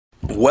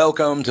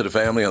Welcome to the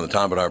family on the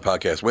Tom Bernard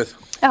Podcast with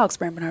Alex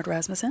Brandt Bernard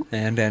Rasmussen.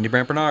 And Andy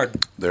Brandt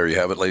Bernard. There you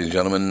have it, ladies and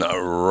gentlemen.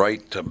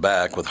 Right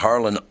back with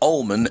Harlan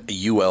Ullman,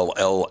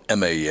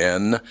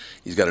 Ullman.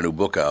 He's got a new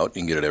book out.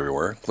 You can get it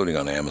everywhere, including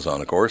on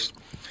Amazon, of course.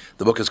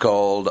 The book is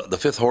called The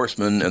Fifth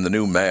Horseman and the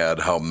New Mad,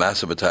 How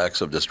Massive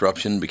Attacks of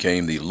Disruption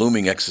Became the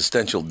Looming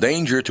Existential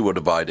Danger to a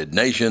Divided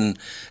Nation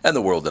and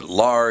the World at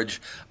Large.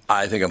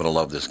 I think I'm going to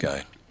love this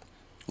guy.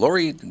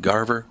 Lori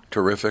Garver,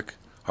 terrific.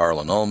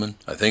 Harlan Ullman,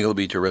 I think it'll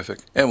be terrific.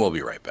 And we'll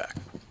be right back.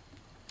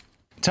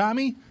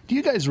 Tommy, do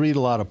you guys read a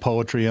lot of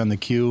poetry on the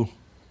queue?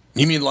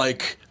 You mean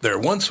like, there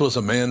once was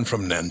a man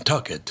from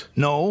Nantucket?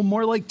 No,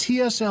 more like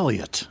T.S.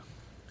 Eliot.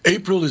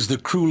 April is the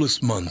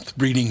cruelest month,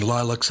 breeding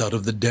lilacs out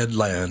of the dead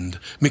land,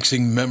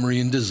 mixing memory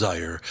and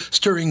desire,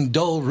 stirring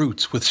dull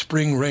roots with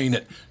spring rain.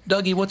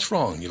 Dougie, what's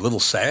wrong? You a little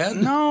sad?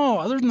 No,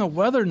 other than the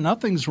weather,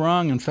 nothing's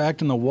wrong. In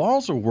fact, in the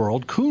Walser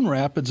world, Coon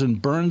Rapids and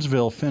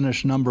Burnsville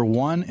finished number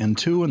 1 and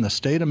 2 in the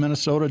state of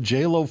Minnesota.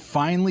 J-Lo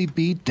finally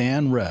beat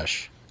Dan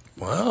Resch.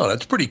 Wow,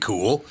 that's pretty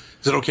cool.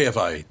 Is it okay if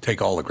I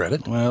take all the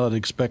credit? Well, I'd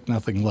expect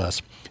nothing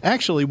less.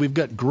 Actually, we've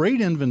got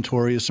great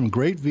inventory of some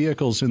great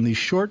vehicles, and these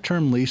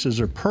short-term leases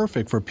are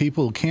perfect for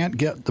people who can't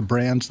get the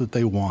brands that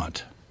they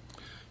want.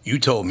 You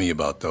told me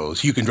about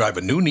those. You can drive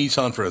a new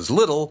Nissan for as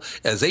little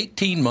as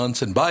 18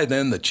 months, and by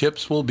then the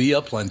chips will be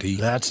aplenty.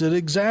 That's it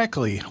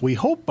exactly. We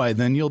hope by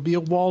then you'll be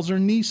a Walser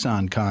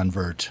Nissan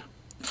convert.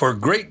 For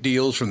great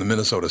deals from the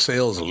Minnesota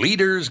sales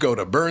leaders, go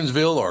to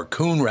Burnsville or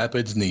Coon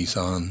Rapids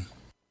Nissan.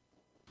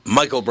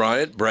 Michael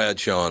Bryant,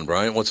 Bradshaw and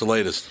Bryant, what's the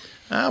latest?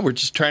 We're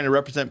just trying to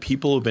represent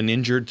people who've been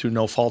injured through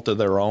no fault of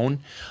their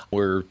own.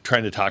 We're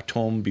trying to talk to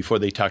them before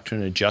they talk to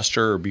an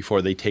adjuster or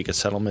before they take a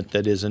settlement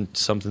that isn't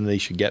something they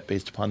should get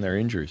based upon their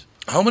injuries.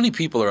 How many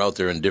people are out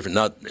there in different,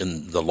 not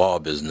in the law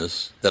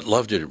business, that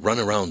love to run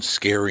around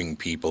scaring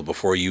people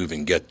before you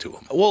even get to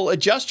them? Well,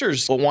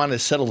 adjusters want to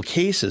settle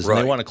cases and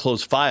they want to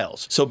close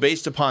files. So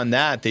based upon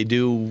that, they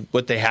do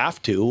what they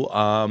have to.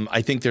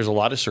 I think there's a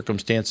lot of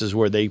circumstances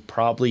where they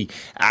probably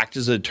act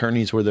as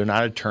attorneys where they're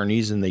not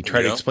attorneys and they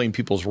try to explain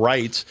people's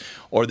rights,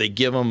 or they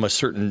give them a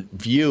certain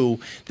view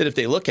that if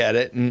they look at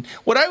it, and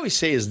what I always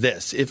say is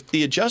this, if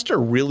the adjuster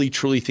really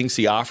truly thinks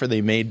the offer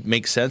they made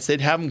makes sense,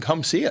 they'd have them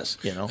come see us,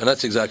 you know. And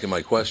that's exactly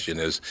my question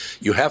is,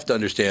 you have to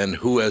understand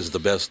who has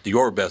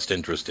your best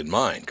interest in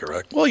mind,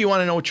 correct? Well, you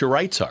want to know what your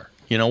rights are.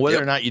 You know, whether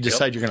or not you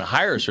decide you're going to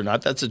hire us or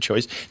not, that's a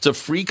choice. It's a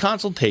free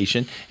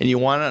consultation, and you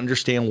want to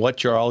understand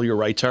what all your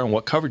rights are and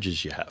what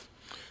coverages you have.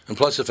 And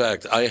plus the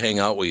fact I hang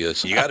out with you,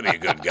 so you got to be a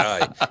good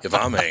guy if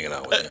I'm hanging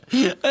out with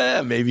you.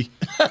 Maybe.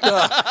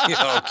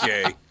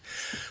 Okay.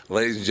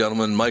 Ladies and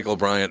gentlemen, Michael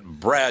Bryant,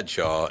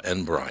 Bradshaw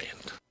and Bryant.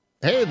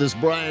 Hey, this is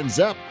Brian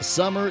Zepp.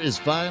 Summer is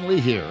finally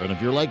here, and if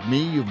you're like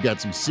me, you've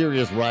got some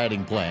serious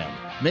riding planned.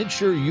 Make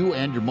sure you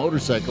and your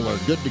motorcycle are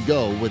good to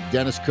go with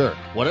Dennis Kirk.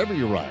 Whatever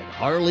you ride,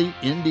 Harley,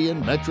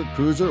 Indian, Metric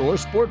Cruiser, or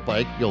Sport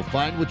Bike, you'll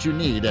find what you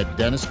need at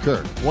Dennis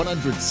Kirk.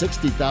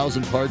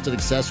 160,000 parts and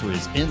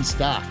accessories in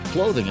stock,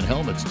 clothing and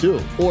helmets too.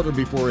 Order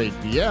before 8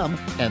 p.m.,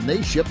 and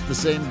they ship the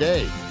same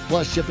day.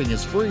 Plus, shipping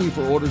is free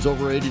for orders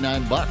over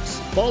 $89.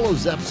 Follow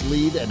Zepp's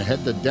lead and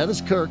head to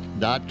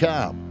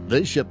DennisKirk.com.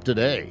 They ship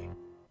today.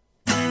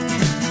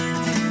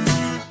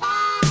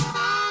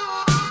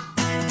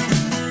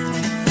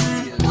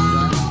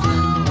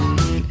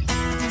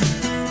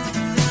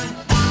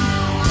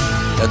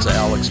 That's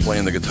Alex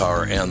playing the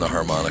guitar and the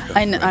harmonica.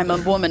 I'm a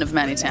woman of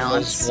many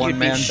talents. Those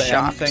one-man band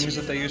shocked. things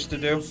that they used to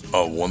do.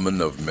 A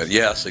woman of many.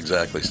 Yes,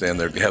 exactly. Stand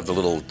there. Have the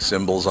little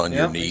cymbals on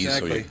your knees.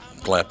 Exactly. So you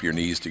clap your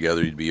knees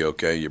together. You'd be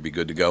okay. You'd be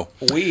good to go.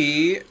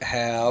 We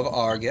have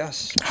our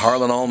guest.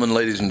 Harlan Ullman,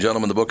 ladies and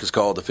gentlemen. The book is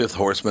called The Fifth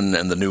Horseman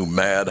and the New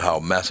Mad, How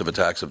Massive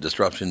Attacks of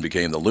Disruption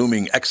Became the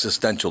Looming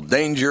Existential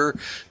Danger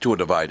to a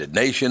Divided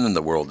Nation and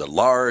the World at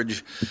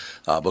Large.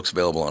 Book's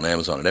available on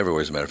Amazon and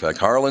everywhere, as a matter of fact.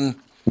 Harlan,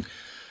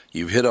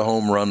 you've hit a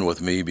home run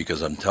with me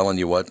because I'm telling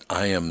you what,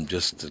 I am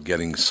just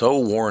getting so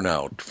worn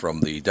out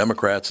from the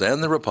Democrats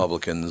and the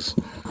Republicans.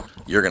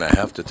 You're going to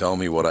have to tell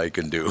me what I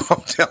can do.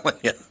 I'm telling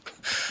you.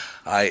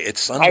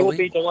 It's I would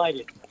be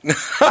delighted.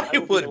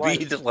 I would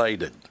be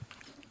delighted.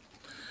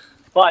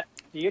 But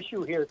the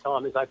issue here,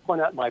 Tom, is I point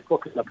out in my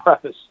book in the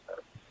preface,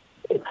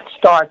 it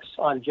starts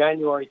on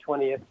January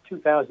 20th,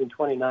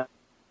 2029,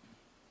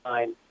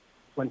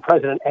 when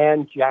President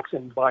Ann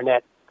Jackson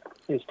Barnett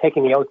is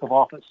taking the oath of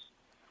office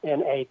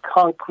in a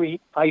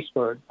concrete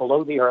iceberg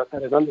below the earth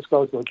at an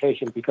undisclosed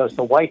location because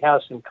the White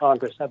House and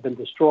Congress have been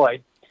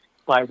destroyed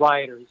by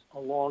rioters,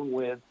 along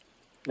with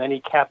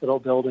many Capitol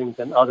buildings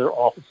and other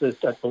offices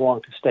that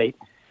belong to state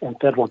and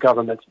federal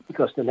governments,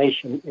 because the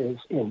nation is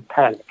in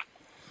panic.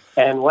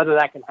 And whether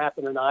that can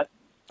happen or not,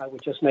 I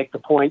would just make the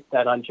point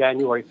that on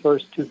January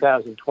 1st,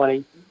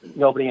 2020,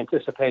 nobody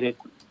anticipated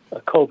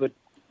a COVID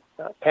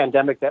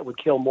pandemic that would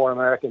kill more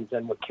Americans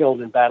than were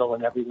killed in battle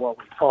in every war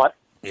we fought.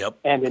 Yep.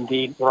 And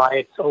indeed,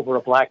 riots over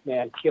a black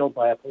man killed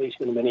by a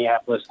policeman in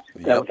Minneapolis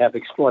that would have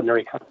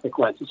extraordinary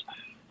consequences.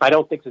 I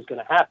don't think this is going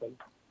to happen.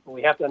 But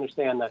we have to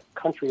understand that the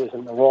country is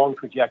in the wrong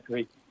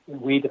trajectory,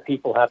 and we, the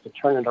people, have to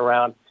turn it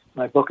around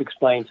My book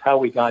explains how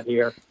we got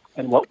here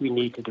and what we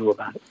need to do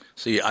about it.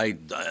 See,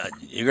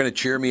 you're going to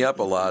cheer me up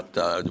a lot.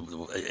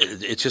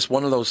 It's just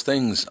one of those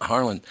things,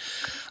 Harlan.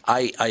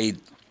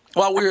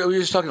 Well, we were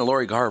just talking to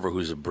Lori Garver,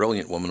 who's a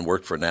brilliant woman,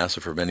 worked for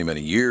NASA for many,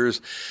 many years,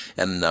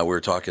 and we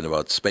were talking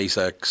about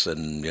SpaceX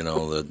and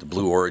the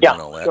Blue Origin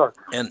and all that. Sure.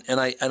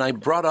 And I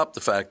brought up the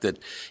fact that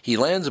he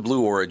lands a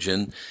Blue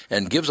Origin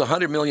and gives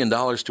 $100 million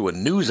to a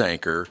news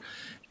anchor.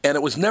 And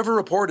it was never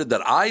reported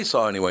that I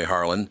saw anyway,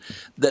 Harlan,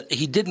 that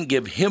he didn't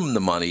give him the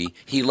money.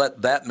 He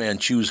let that man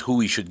choose who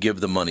he should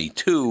give the money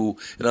to.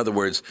 In other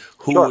words,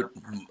 who Sure. would...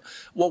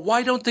 Well,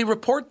 why don't they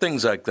report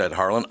things like that,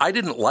 Harlan? I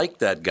didn't like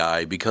that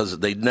guy because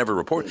they'd never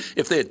report.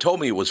 If they had told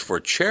me it was for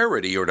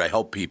charity or to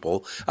help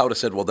people, I would have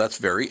said, well, that's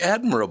very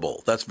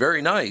admirable. That's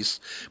very nice.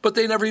 But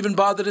they never even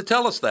bothered to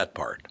tell us that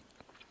part.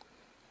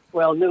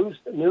 Well, news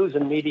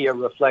and media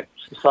reflect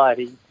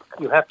society.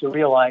 You have to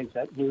realize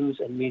that news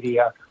and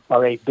media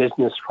are a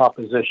business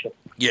proposition.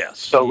 Yes.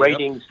 So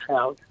ratings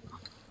count,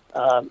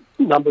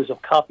 numbers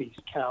of copies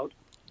count,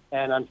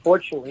 and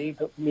unfortunately,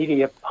 the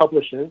media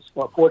publishes,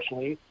 or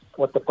fortunately,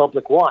 what the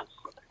public wants.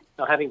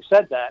 Now, having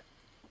said that,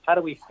 how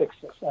do we fix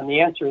this? And the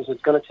answer is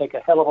it's going to take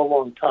a hell of a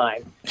long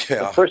time.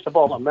 Yeah. But first of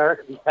all,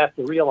 Americans have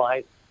to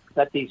realize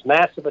that these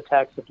massive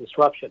attacks of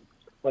disruption,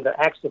 whether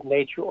acts of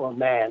nature or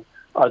man,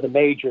 are the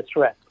major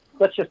threat.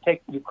 Let's just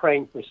take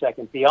Ukraine for a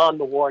second, beyond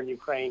the war in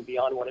Ukraine,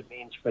 beyond what it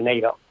means for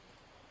NATO.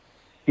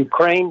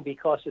 Ukraine,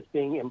 because it's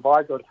being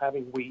embargoed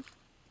having wheat,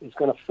 is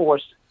going to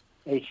force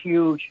a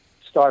huge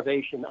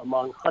starvation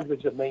among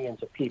hundreds of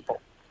millions of people.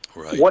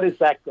 Right. What is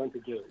that going to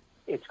do?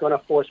 It's going to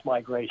force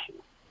migration.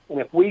 And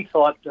if we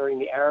thought during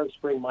the Arab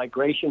Spring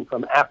migration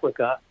from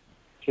Africa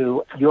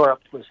to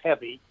Europe was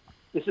heavy,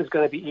 this is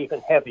going to be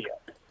even heavier.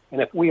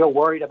 And if we are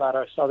worried about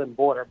our southern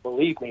border,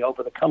 believe me,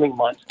 over the coming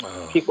months,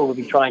 people will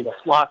be trying to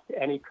flock to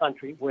any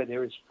country where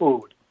there is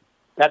food.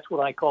 That's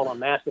what I call a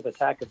massive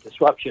attack of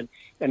disruption,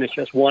 and it's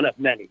just one of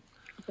many.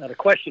 Now, the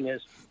question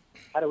is,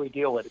 how do we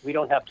deal with it? We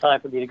don't have time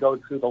for me to go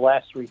through the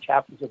last 3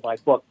 chapters of my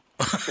book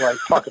where I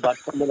talk about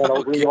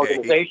fundamental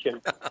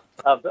reorganization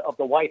of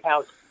the White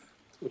House,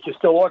 which is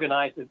still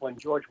organized as when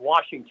George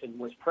Washington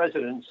was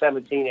president in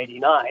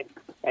 1789,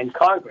 and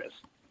Congress,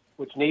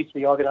 which needs to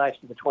be organized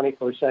for the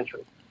 21st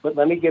century. But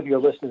let me give your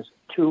listeners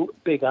 2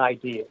 big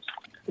ideas.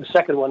 The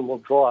second one will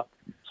draw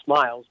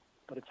smiles,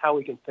 but it's how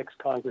we can fix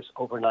Congress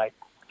overnight.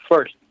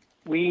 First,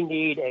 we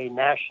need a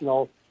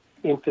national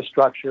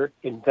infrastructure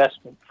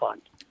investment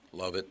fund.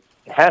 Love it.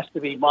 It has to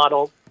be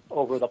modeled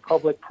over the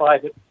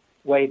public-private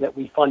way that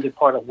we funded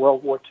part of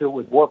World War II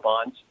with war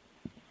bonds.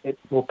 It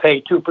will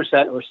pay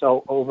 2% or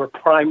so over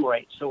prime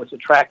rate, so it's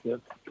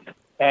attractive,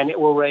 and it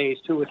will raise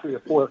 $2 or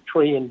 $3 or $4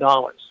 trillion,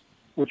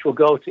 which will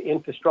go to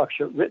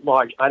infrastructure writ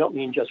large. I don't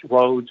mean just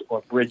roads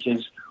or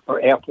bridges or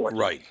airports.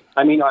 Right.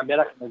 I mean our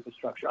medical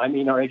infrastructure. I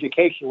mean our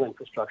educational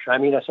infrastructure. I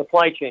mean our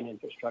supply chain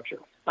infrastructure.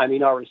 I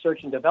mean our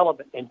research and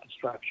development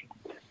infrastructure.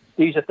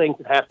 These are things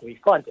that have to be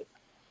funded.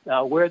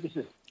 Now, where this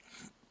is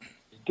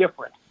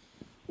different,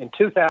 in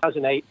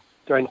 2008,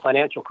 during the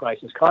financial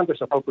crisis, Congress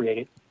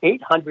appropriated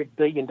 $800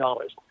 billion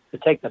to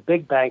take the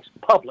big banks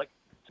public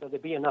so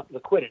there'd be enough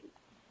liquidity.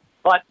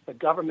 But the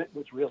government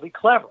was really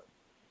clever.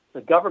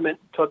 The government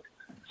took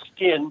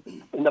skin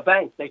in the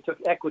banks. They took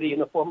equity in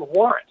the form of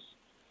warrants.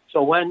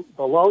 So when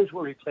the loans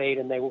were repaid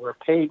and they were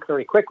repaid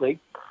very quickly,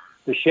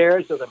 the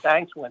shares of the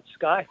banks went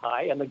sky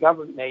high and the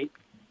government made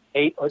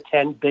 $8 or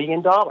 $10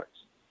 billion.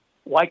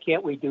 Why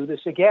can't we do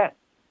this again?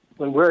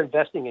 When we're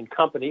investing in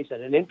companies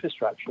and in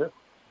infrastructure,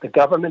 the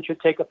government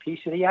should take a piece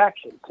of the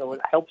action so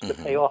it helps to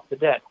pay off the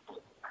debt.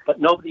 But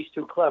nobody's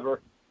too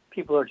clever.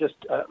 People are just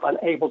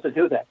unable to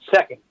do that.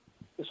 Second,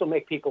 this will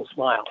make people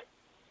smile.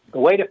 The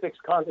way to fix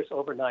Congress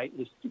overnight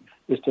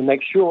is to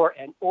make sure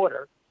and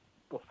order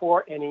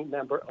before any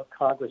member of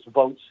Congress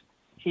votes,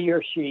 he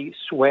or she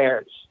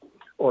swears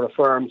or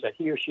affirms that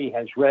he or she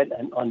has read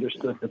and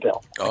understood the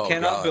bill. I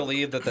cannot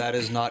believe that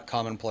is not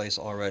commonplace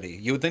already.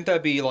 You would think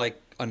that'd be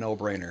like a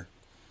no-brainer.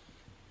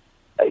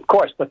 Of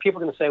course, but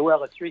people are going to say,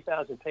 well, it's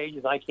 3,000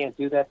 pages. I can't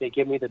do that. They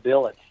give me the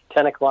bill at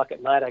 10 o'clock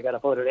at night. I got to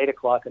vote at 8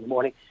 o'clock in the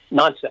morning.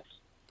 Nonsense.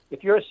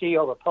 If you're a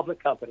CEO of a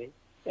public company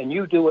and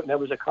you do what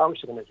members of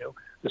Congress are going to do,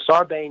 the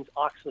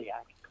Sarbanes-Oxley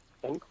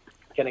Act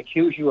can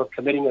accuse you of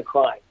committing a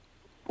crime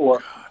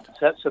or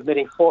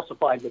submitting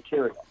falsified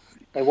material.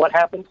 And what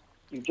happens?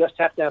 You just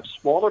have to have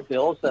smaller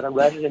bills that are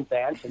read in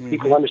advance and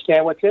people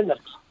understand what's in them.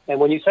 And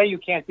when you say you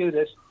can't do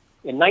this,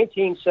 in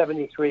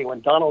 1973, when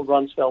Donald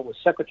Rumsfeld was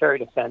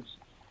Secretary of Defense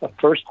the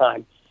first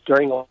time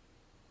during a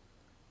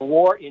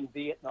war in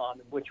Vietnam,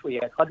 in which we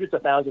had hundreds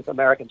of thousands of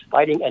Americans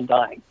fighting and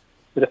dying,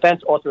 the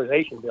Defense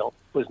Authorization Bill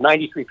was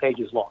 93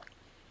 pages long.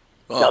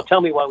 Oh. Now,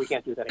 tell me why we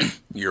can't do that anymore.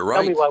 You're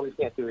right. Tell me why we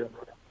can't do it.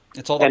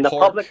 It's all and the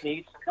pork. public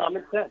needs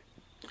common sense.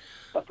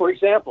 For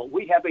example,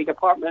 we have a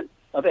Department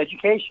of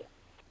Education.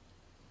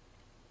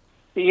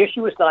 The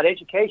issue is not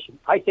education.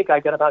 I think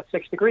I got about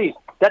 6 degrees.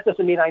 That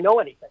doesn't mean I know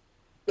anything.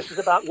 This is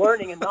about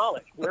learning and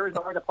knowledge. Where is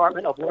our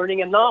Department of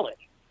Learning and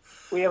Knowledge?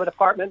 We have a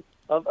Department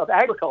of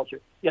Agriculture,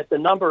 yet the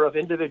number of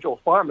individual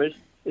farmers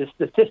is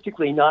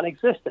statistically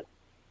non-existent.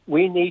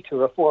 We need to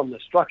reform the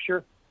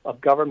structure of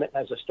government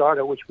as a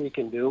starter, which we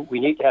can do. We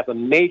need to have a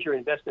major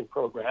investment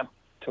program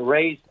to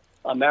raise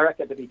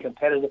America to be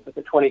competitive for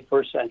the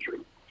 21st century.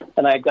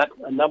 And I've got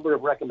a number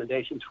of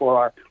recommendations for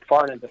our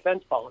foreign and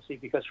defense policy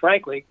because,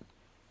 frankly,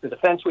 the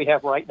defense we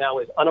have right now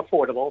is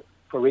unaffordable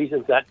for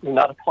reasons that do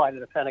not apply to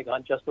the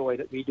Pentagon, just the way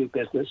that we do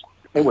business.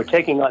 And we're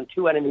taking on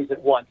two enemies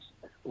at once,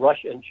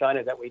 Russia and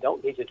China, that we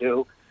don't need to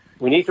do.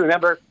 We need to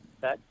remember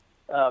that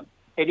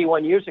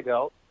 81 years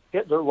ago,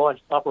 Hitler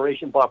launched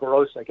Operation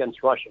Barbarossa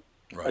against Russia,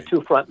 a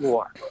two-front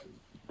war.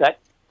 That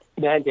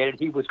mandated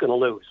he was going to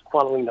lose,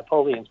 following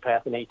Napoleon's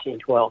path in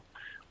 1812.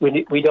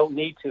 We don't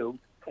need to,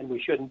 and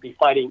we shouldn't be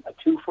fighting a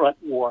two-front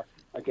war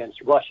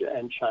against Russia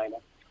and China.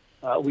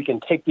 We can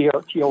take the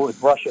deal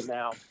with Russia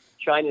now.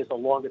 China is a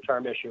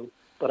longer-term issue,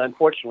 but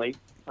unfortunately,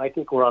 I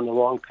think we're on the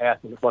wrong path,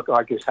 and the book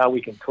argues how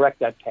we can correct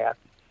that path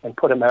and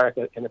put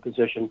America in a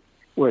position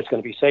where it's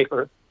going to be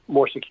safer,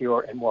 more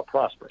secure, and more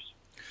prosperous.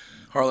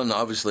 Harlan,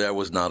 obviously I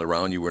was not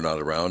around, you were not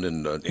around,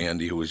 and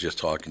Andy, who was just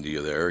talking to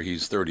you there,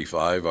 he's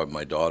 35.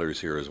 My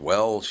daughter's here as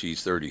well.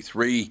 She's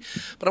 33.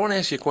 But I want to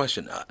ask you a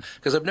question,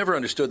 because I've never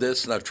understood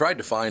this, and I've tried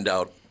to find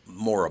out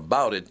more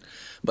about it.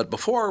 But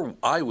before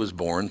I was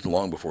born,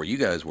 long before you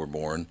guys were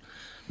born,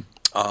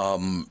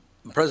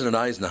 President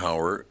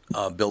Eisenhower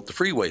built the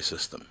freeway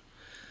system.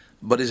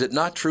 But is it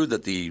not true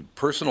that the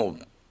personal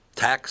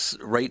tax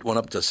rate went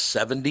up to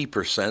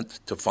 70%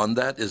 to fund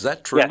that? Is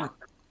that true? Yes.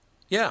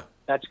 Yeah.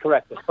 That's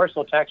correct. The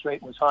personal tax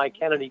rate was high.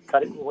 Kennedy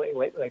cut it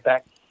way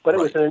back. But it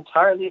was an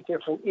entirely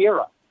different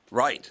era.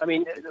 Right. I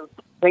mean,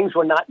 things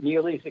were not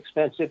nearly as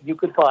expensive. You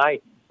could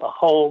buy a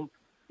home,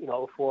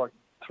 for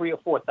 $3,000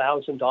 or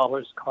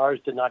 $4,000. Cars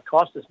did not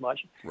cost as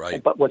much.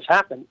 Right. But what's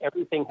happened,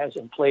 everything has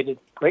inflated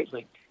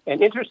greatly.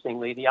 And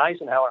interestingly, the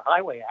Eisenhower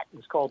Highway Act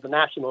was called the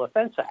National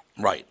Defense Act.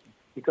 Right.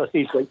 Because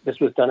this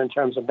was done in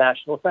terms of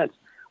national defense.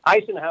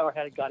 Eisenhower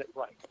had got it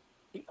right.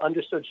 He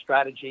understood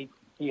strategy.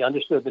 He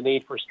understood the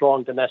need for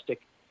strong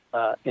domestic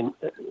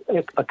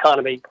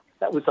economy.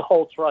 That was the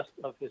whole thrust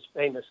of his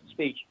famous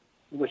speech,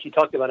 in which he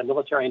talked about a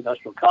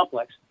military-industrial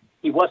complex.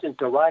 He wasn't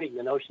deriding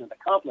the notion of the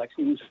complex.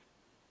 He was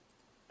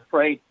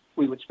afraid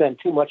we would spend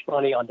too much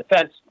money on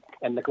defense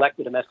and neglect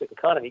the domestic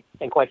economy.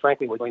 And quite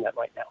frankly, we're doing that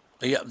right now.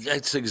 Yeah,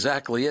 that's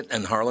exactly it.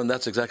 And Harlan,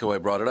 that's exactly why I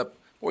brought it up.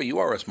 Boy, you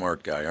are a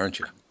smart guy, aren't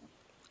you?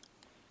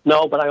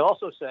 No, but I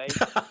also say,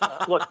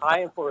 look,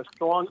 I am for a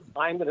strong.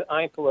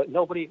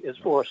 Nobody is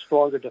for a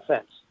stronger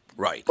defense.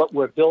 Right. But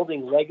we're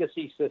building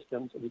legacy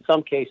systems, in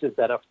some cases,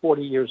 that are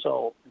 40 years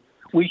old.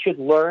 We should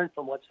learn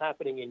from what's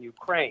happening in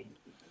Ukraine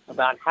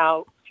about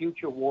how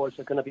future wars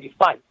are going to be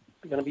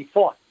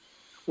fought.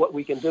 What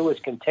we can do is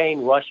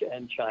contain Russia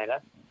and China,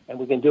 and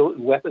we can do it with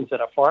weapons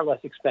that are far less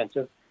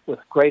expensive, with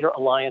greater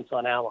reliance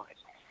on allies.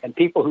 And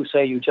people who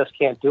say you just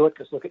can't do it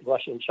because look at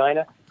Russia and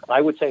China, I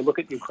would say look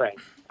at Ukraine.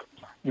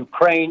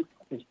 Ukraine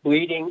is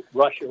bleeding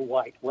Russia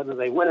white. Whether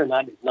they win or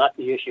not is not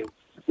the issue.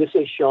 This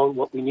has shown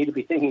what we need to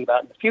be thinking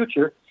about in the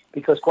future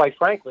because, quite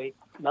frankly,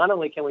 not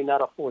only can we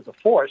not afford the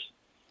force,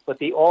 but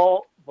the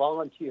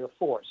all-volunteer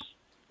force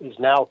is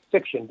now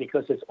fiction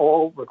because it's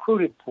all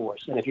recruited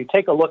force. And if you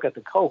take a look at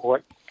the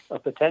cohort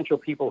of potential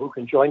people who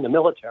can join the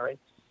military,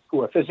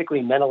 who are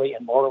physically, mentally,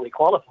 and morally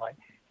qualified,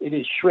 it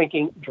is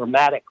shrinking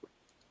dramatically.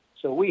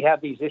 So we have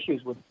these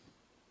issues with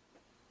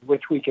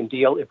which we can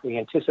deal if we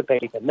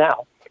anticipate them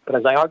now. But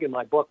as I argue in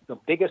my book, the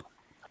biggest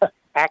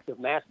act of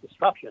mass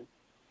disruption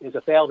is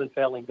a failed and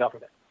failing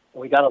government.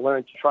 And we got to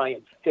learn to try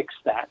and fix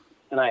that.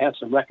 And I have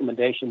some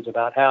recommendations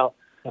about how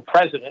the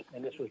president,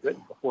 and this was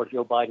written before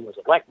Joe Biden was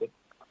elected,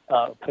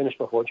 finished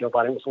before Joe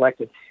Biden was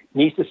elected,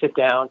 needs to sit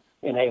down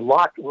in a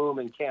locked room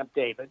in Camp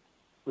David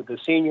with the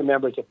senior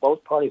members of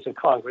both parties in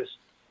Congress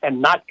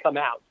and not come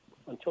out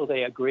until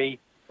they agree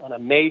on a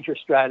major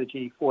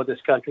strategy for this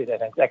country that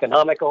has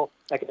economic,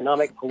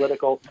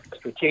 political,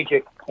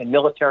 strategic, and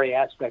military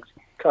aspects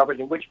covered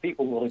in which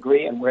people will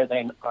agree and where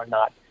they are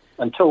not.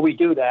 Until we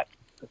do that,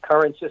 the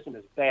current system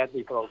is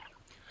badly broken.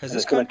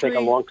 It's going to take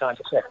a long time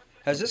to fix.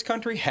 Has this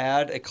country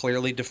had a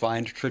clearly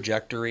defined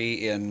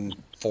trajectory in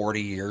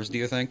 40 years, do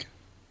you think?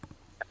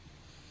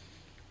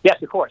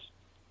 Yes, of course.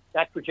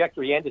 That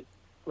trajectory ended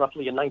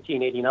roughly in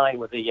 1989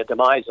 with the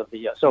demise of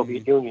the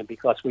Soviet Union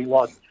because we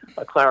lost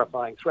a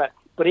clarifying threat.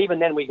 But even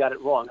then, we got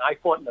it wrong. I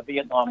fought in the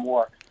Vietnam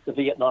War. The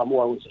Vietnam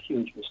War was a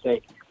huge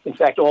mistake. In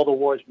fact, all the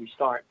wars we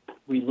start,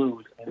 we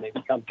lose, and they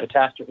become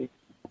catastrophes.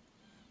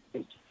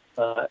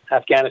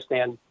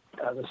 Afghanistan,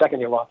 the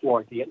second Iraq War,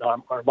 and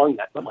Vietnam are among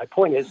that. But my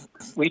point is,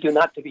 we do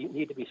not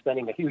need to be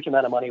spending a huge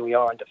amount of money we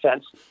are on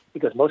defense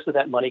because most of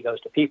that money goes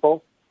to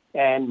people,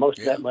 and most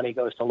of that money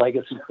goes to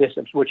legacy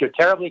systems, which are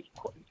terribly.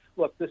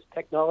 Look, this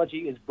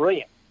technology is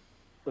brilliant,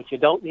 but you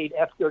don't need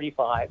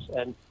F-35s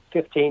and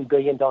 $15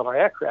 billion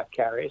aircraft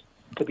carriers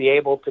to be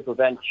able to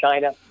prevent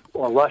China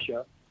or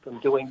Russia from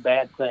doing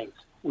bad things.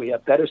 We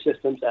have better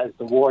systems, as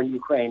the war in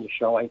Ukraine is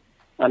showing.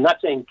 I'm not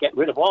saying get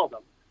rid of all of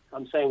them.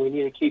 I'm saying we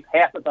need to keep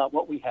half about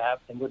what we have,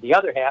 and with the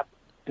other half,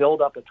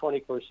 build up a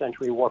 21st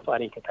century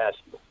warfighting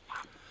capacity.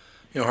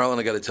 Harlan,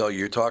 I got to tell you,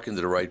 you're talking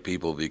to the right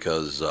people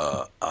because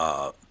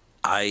I've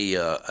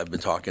been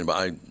talking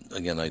about.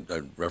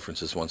 I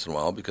reference this once in a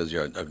while because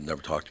I've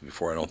never talked to you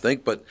before, I don't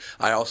think. But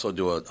I also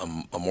do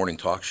a morning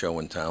talk show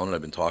in town, and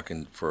I've been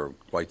talking for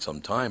quite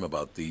some time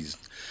about these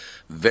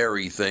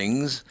very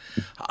things,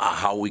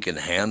 how we can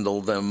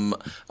handle them.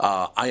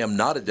 I am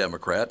not a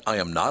Democrat. I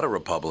am not a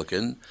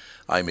Republican.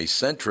 I'm a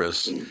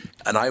centrist.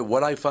 And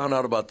what I found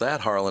out about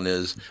that, Harlan,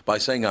 is by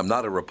saying I'm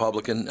not a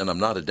Republican and I'm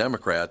not a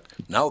Democrat,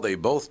 now they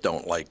both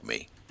don't like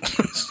me.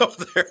 So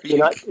there you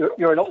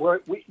go.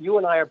 You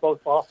and I are both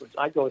authors.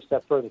 I go a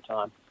step further,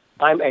 Tom.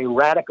 I'm a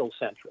radical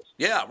centrist.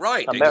 Yeah,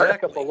 right.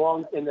 America exactly.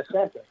 belongs in the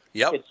center.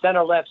 Yep. It's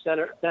center left,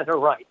 center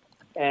right.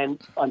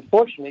 And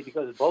unfortunately,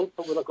 because both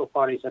political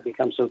parties have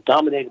become so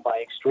dominated by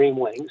extreme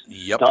wings,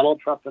 Yep. Donald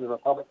Trump for the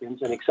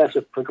Republicans and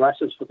excessive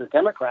progressives for the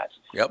Democrats,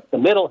 Yep. the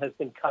middle has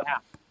been cut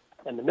out.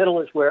 And the middle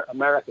is where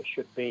America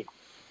should be.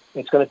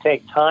 It's going to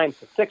take time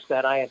to fix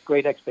that. I had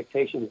great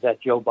expectations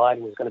that Joe Biden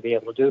was going to be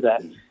able to do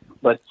that.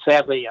 But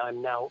sadly,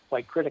 I'm now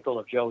quite critical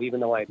of Joe, even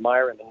though I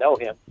admire him and know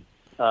him.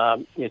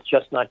 It's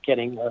just not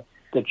getting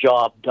the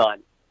job done.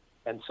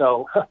 And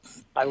so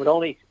I would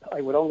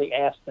only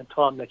ask,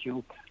 Tom, that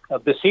you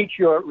beseech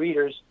your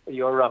readers,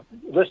 your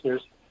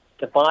listeners,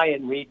 to buy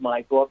and read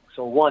my book.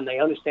 So, one, they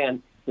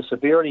understand the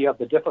severity of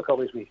the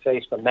difficulties we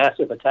face from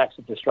massive attacks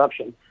of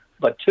disruption.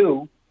 But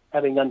two,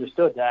 having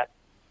understood that,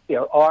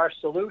 there are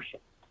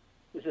solutions.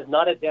 This is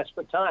not a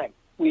desperate time.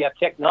 We have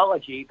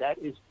technology that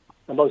is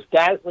the most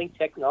dazzling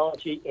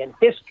technology in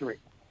history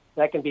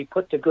that can be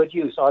put to good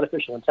use,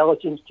 artificial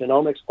intelligence,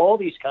 genomics, all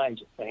these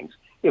kinds of things.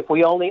 If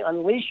we only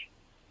unleash,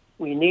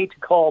 we need to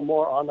call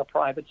more on the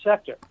private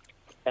sector.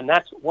 And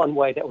that's one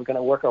way that we're going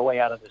to work our way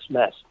out of this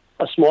mess.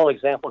 A small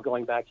example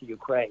going back to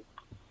Ukraine.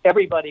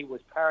 Everybody was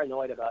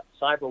paranoid about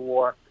cyber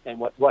war and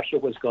what Russia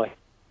was going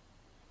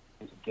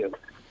to do.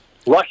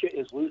 Russia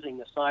is losing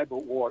the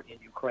cyber war in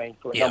Ukraine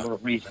for a number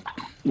of reasons.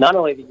 Not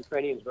only are the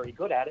Ukrainians very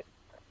good at it,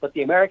 but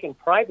the American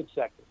private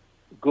sector,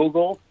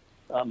 Google,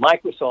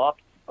 Microsoft,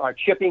 are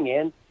chipping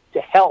in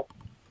to help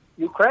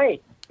Ukraine.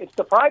 It's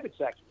the private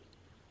sector.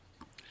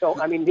 So,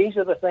 these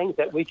are the things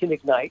that we can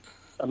ignite.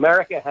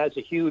 America has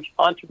a huge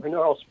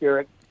entrepreneurial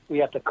spirit. We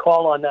have to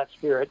call on that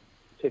spirit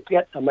to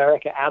get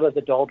America out of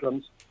the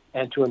doldrums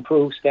and to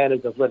improve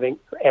standards of living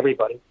for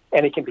everybody.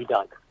 And it can be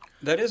done.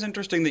 That is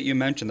interesting that you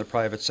mentioned the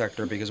private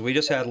sector because we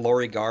just had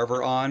Lori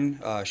Garver on.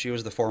 She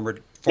was the former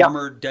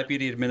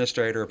deputy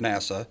administrator of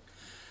NASA.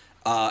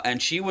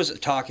 And she was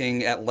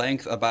talking at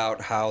length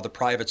about how the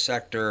private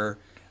sector,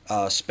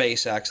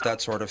 SpaceX,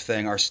 that sort of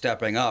thing, are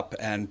stepping up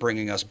and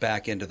bringing us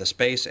back into the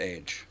space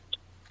age.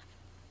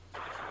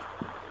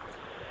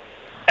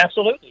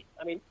 Absolutely.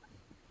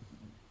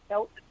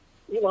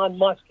 Elon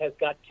Musk has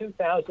got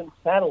 2,000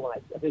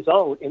 satellites of his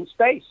own in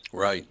space.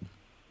 Right.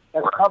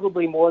 That's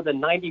probably more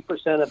than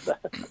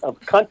 90% of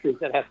countries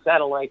that have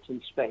satellites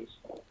in space.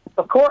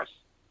 Of course.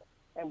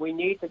 And we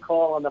need to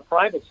call on the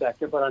private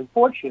sector, but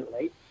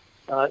unfortunately,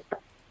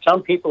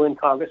 some people in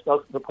Congress,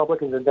 both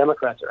Republicans and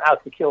Democrats, are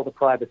out to kill the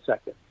private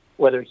sector,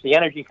 whether it's the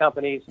energy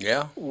companies,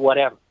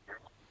 whatever.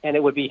 And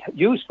it would be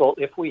useful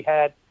if we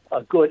had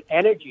a good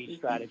energy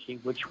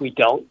strategy, which we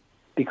don't,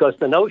 because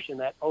the notion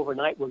that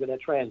overnight we're going to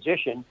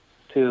transition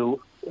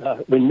to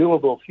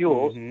renewable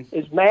fuels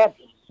is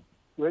madness.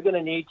 We're going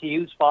to need to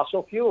use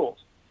fossil fuels.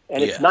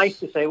 And it's nice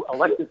to say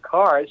electric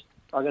cars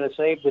are going to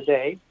save the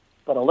day,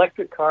 but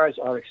electric cars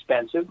are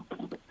expensive.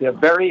 They're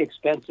very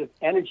expensive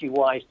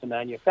energy-wise to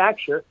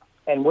manufacture.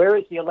 And where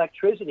is the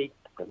electricity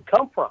going to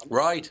come from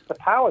to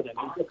power them?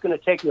 It's just going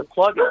to take your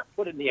plug and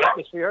put it in the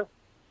atmosphere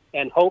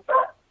and hope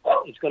that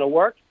it's going to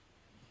work.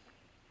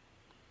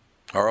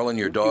 Harlan,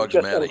 your dog's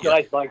just mad at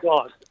you. My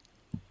dog.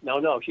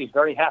 No, she's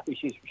very happy.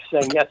 She's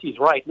saying, yes, he's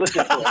right.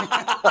 Listen to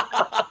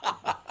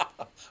her.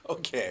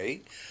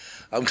 Okay.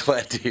 I'm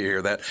glad to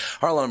hear that.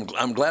 Harlan,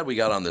 I'm glad we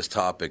got on this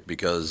topic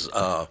because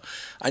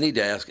I need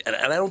to ask, and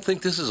I don't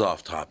think this is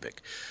off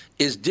topic,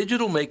 is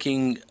digital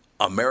making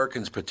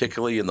Americans,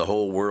 particularly in the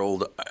whole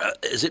world,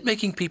 is it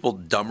making people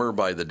dumber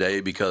by the day?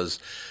 Because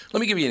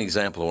let me give you an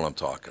example of what I'm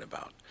talking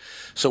about.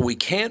 So we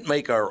can't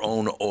make our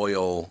own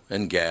oil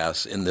and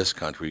gas in this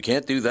country. We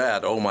can't do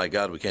that. Oh, my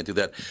God, we can't do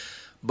that.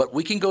 But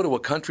we can go to a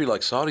country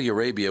like Saudi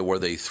Arabia where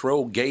they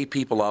throw gay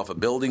people off of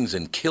buildings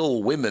and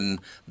kill women.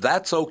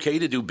 That's okay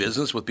to do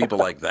business with people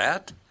like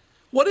that?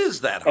 What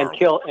is that, Harlan?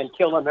 And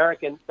kill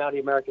Saudi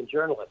American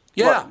journalists.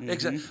 Yeah,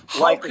 exactly.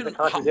 Life is a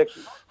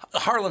contradiction.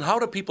 Harlan, how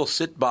do people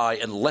sit by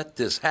and let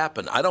this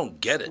happen? I don't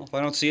get it. Well, if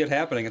I don't see it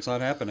happening, it's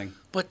not happening.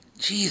 But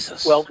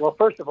Jesus. Well,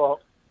 first of all,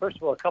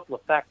 a couple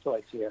of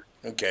factoids here.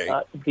 Okay.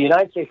 The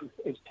United States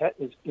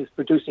is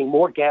producing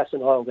more gas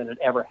and oil than it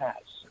ever has.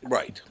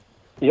 Right.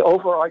 The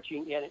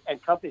overarching,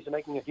 and companies are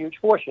making a huge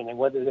fortune, and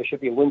whether there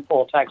should be a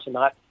windfall tax or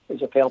not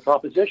is a failed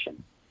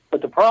proposition.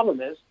 But the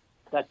problem is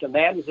that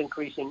demand is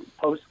increasing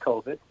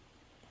post-COVID.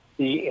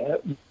 The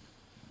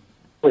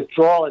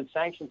withdrawal and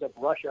sanctions of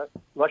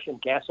Russian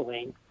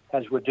gasoline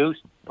has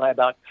reduced by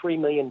about 3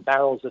 million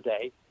barrels a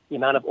day the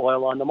amount of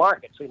oil on the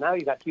market. So now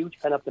you've got huge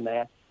pent-up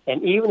demand.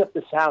 And even if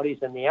the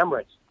Saudis and the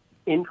Emirates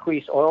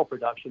increase oil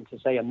production to,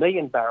 say, 1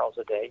 million barrels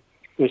a day,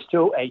 there's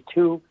still a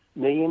 2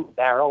 million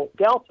barrel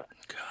delta.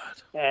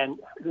 God. And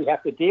we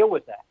have to deal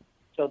with that.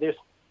 So there's,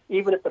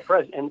 even if the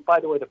president, and by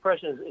the way, the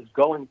president is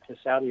going to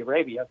Saudi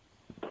Arabia,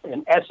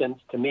 in essence,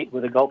 to meet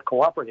with the Gulf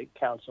Cooperative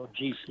Council,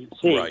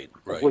 GCC,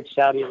 of which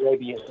Saudi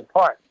Arabia is a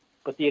part.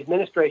 But the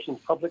administration's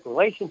public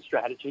relations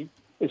strategy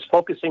is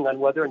focusing on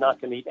whether or not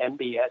to meet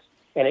MBS,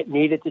 and it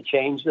needed to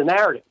change the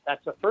narrative.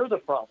 That's a further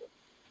problem.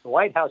 The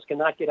White House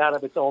cannot get out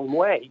of its own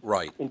way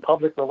in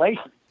public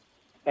relations.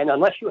 And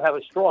unless you have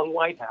a strong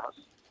White House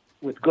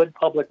with good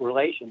public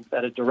relations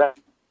that are direct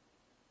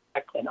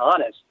and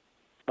honest,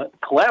 but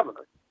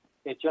clever,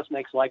 it just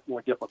makes life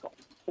more difficult.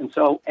 And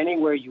so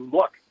anywhere you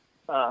look,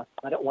 I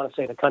don't want to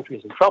say the country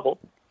is in trouble,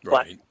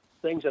 but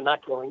things are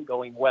not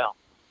going well.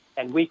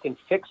 And we can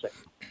fix it.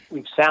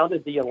 We've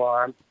sounded the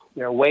alarm.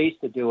 There are ways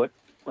to do it,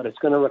 but it's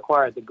going to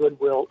require the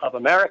goodwill of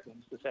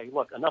Americans to say,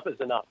 look, enough is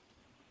enough.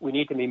 We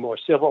need to be more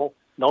civil.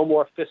 No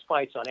more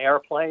fistfights on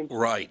airplanes.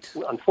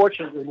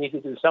 Unfortunately, we need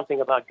to do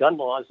something about gun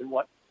laws, and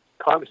what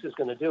Congress is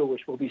going to do,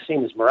 which will be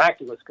seen as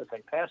miraculous because they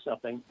pass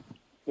something,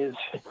 is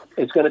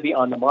going to be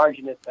on the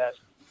margin at best.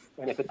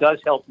 And if it does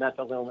help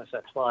mental illness,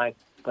 that's fine,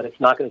 but it's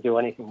not going to do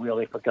anything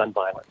really for gun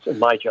violence, in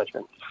my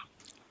judgment.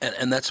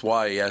 And that's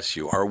why I ask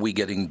you, are we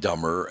getting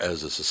dumber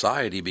as a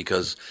society?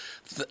 Because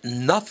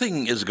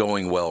nothing is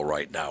going well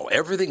right now.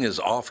 Everything is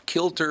off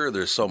kilter.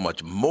 There's so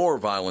much more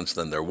violence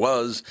than there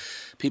was.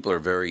 People are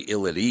very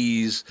ill at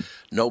ease.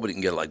 Nobody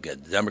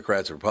can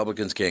Democrats and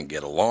Republicans can't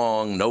get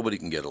along. Nobody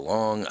can get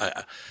along.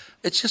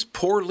 It's just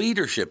poor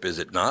leadership, is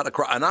it not?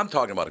 And I'm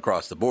talking about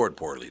across the board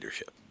poor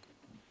leadership.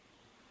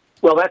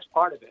 Well, that's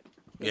part of it.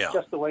 It's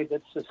just the way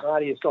that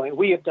society is going.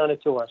 We have done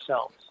it to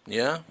ourselves.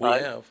 Yeah, we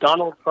have.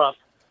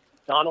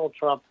 Donald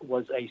Trump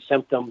was a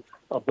symptom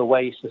of the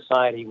way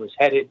society was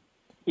headed.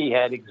 He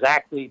had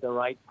exactly the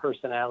right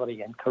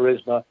personality and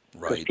charisma.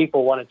 Because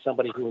people wanted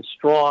somebody who was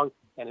strong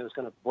and who was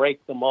going to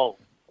break the mold.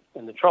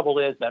 And the trouble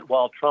is that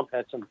while Trump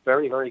had some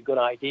very, very good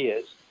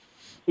ideas,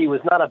 he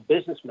was not a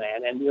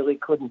businessman and really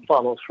couldn't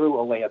follow through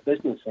the way a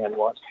businessman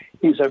was.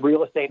 He was a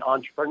real estate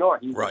entrepreneur.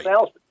 He was a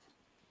salesman.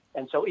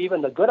 And so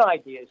even the good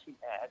ideas he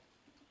had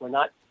were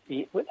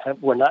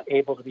not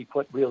able to be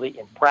put really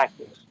in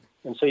practice.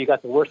 And so you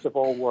got the worst of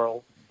all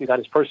worlds. You got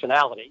his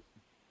personality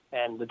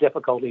and the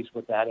difficulties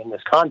with that and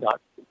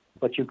misconduct,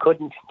 but you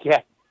couldn't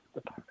get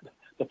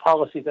the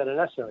policies that are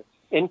necessary.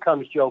 In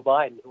comes Joe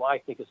Biden, who I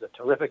think is a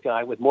terrific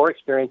guy with more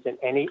experience than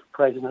any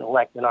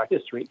president-elect in our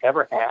history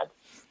ever had.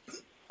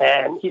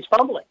 And he's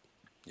fumbling.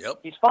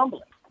 He's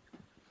fumbling.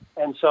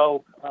 And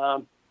so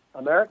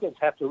Americans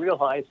have to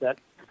realize that,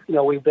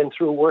 we've been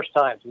through worse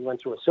times. We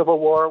went through a civil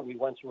war. We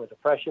went through a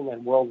depression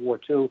and World War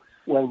II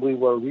when we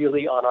were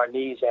really on our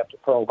knees after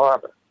Pearl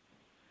Harbor.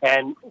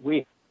 And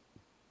we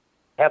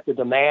have to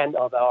demand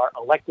of our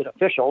elected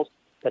officials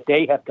that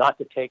they have got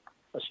to take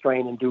a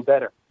strain and do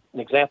better.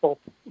 An example,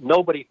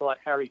 nobody thought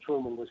Harry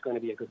Truman was going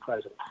to be a good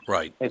president.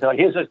 They thought,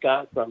 here's this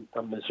guy from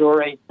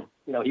Missouri.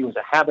 He was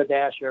a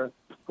haberdasher.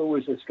 Who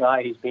is this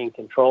guy? He's being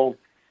controlled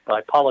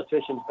by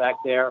politicians back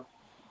there.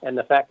 And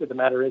the fact of the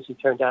matter is he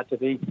turned out to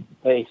be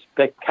a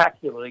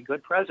spectacularly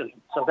good president.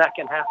 So that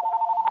can happen.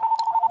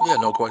 Yeah,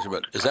 no question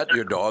about it. Is that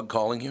your dog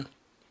calling you?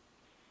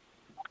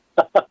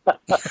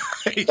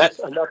 That's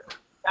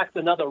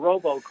another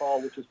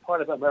robocall, which is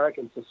part of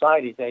American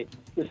society.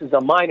 This is a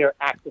minor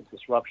act of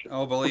disruption.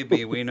 Oh, believe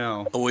me, we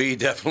know. We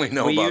definitely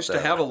know about that. We used to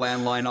have a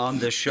landline on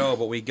this show,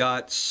 but we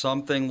got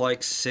something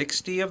like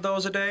 60 of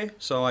those a day,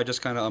 so I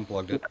just kind of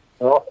unplugged it.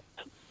 Oh,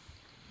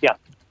 yeah.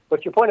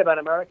 But your point about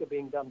America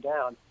being dumbed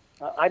down,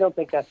 I don't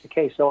think that's the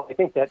case. So I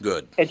think that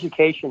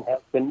education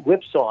has been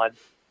whipsawed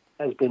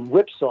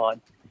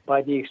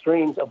by the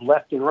extremes of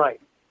left and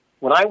right.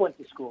 When I went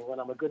to school, and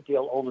I'm a good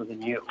deal older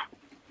than you,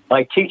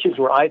 my teachers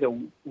were either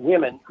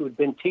women who'd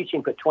been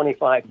teaching for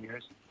 25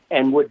 years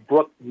and would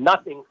brook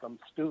nothing from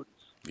students.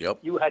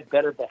 You had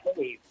better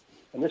behave.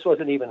 And this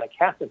wasn't even a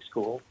Catholic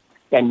school.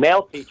 And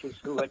male teachers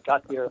who had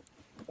got their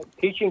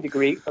teaching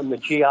degree from the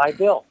GI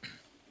Bill.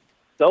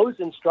 Those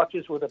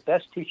instructors were the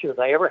best teachers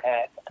I ever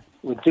had,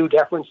 with due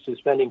deference to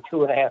spending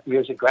 2.5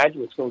 years at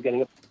graduate school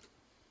getting a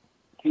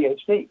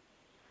PhD.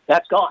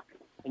 That's gone.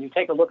 And you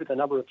take a look at the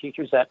number of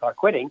teachers that are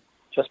quitting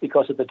just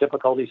because of the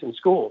difficulties in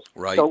schools.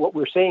 So what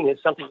we're seeing is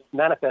something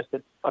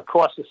manifested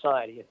across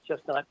society. It's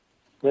just not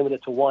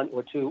limited to one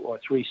or two or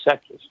three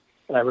sectors.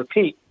 And I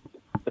repeat,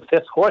 the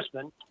fifth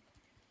horseman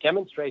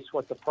demonstrates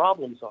what the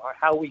problems are,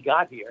 how we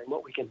got here, and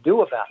what we can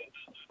do about it.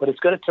 But it's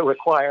going to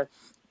require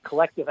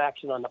collective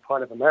action on the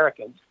part of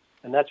Americans.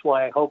 And that's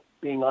why I hope,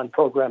 being on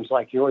programs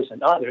like yours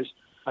and others,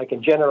 I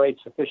can generate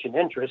sufficient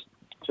interest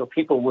so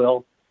people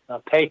will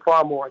pay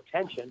far more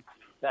attention,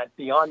 that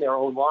beyond their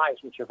own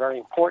lives, which are very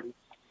important,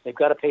 they've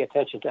got to pay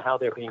attention to how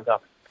they're being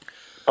governed.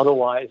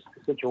 Otherwise,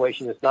 the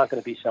situation is not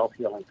going to be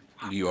self-healing.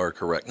 You are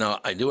correct. Now,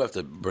 I do have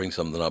to bring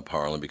something up,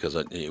 Harlan, because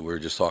we were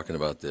just talking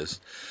about this.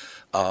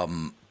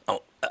 And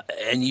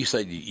you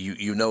said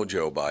you know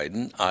Joe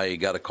Biden. I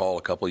got a call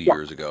a couple of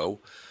years ago.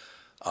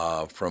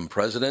 from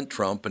President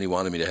Trump, and he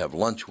wanted me to have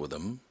lunch with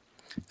him.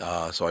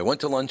 So I went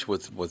to lunch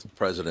with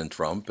President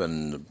Trump,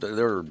 and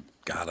there were,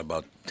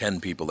 about 10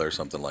 people there,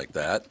 something like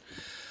that.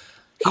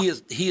 He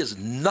is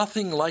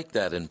nothing like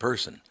that in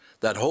person.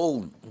 That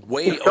whole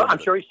way. I'm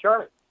sure he's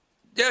charming.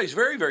 Yeah, he's a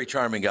very, very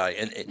charming guy.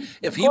 And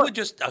if he would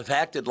just have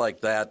acted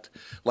like that,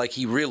 like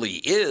he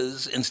really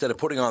is, instead of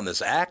putting on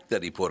this act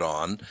that he put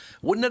on,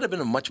 wouldn't it have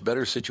been a much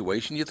better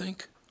situation, you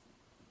think?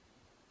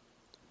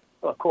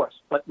 Well, of course.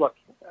 But look,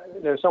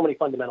 there are so many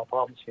fundamental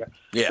problems here.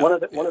 Yeah. One of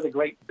the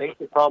great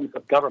basic problems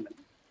of government,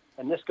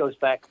 and this goes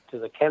back to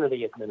the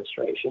Kennedy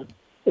administration,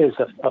 is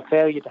a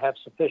failure to have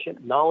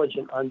sufficient knowledge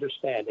and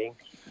understanding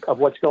of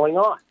what's going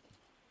on.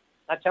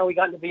 That's how we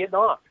got into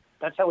Vietnam.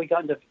 That's how we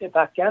got into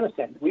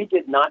Afghanistan. We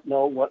did not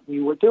know what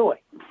we were doing.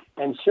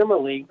 And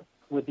similarly,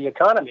 with the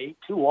economy,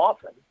 too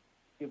often,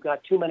 you've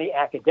got too many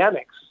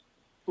academics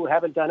who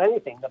haven't done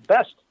anything.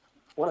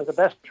 One of the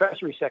best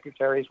Treasury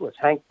secretaries was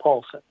Hank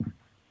Paulson.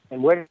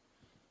 And where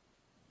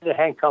did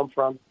Hank come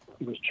from?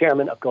 He was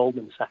chairman of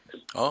Goldman Sachs.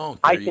 Oh,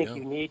 I think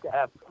you need to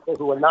have people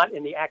who are not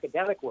in the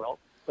academic world,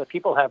 but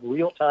people have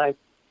real-time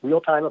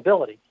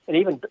ability. And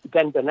even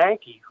Ben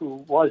Bernanke,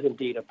 who was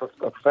indeed a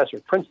professor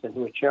at Princeton,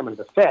 who was chairman of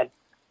the Fed,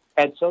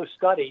 had so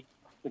studied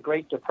the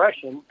Great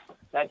Depression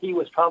that he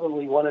was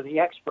probably one of the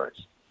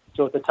experts.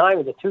 So at the time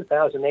of the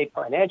 2008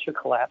 financial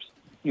collapse,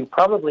 you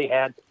probably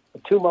had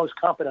the two most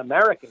competent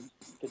Americans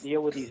to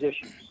deal with these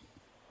issues.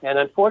 And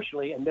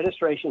unfortunately,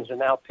 administrations are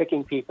now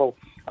picking people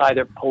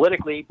either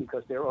politically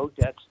because they're owed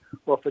debts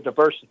or for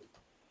diversity.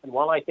 And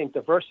while I think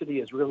diversity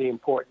is really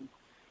important,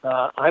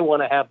 I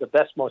want to have the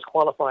best, most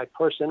qualified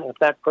person. If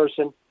that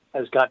person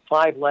has got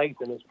 5 legs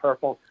and is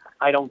purple,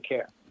 I don't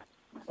care.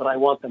 But I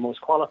want the most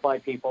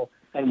qualified people,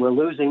 and we're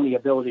losing the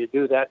ability to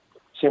do that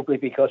simply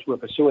because we're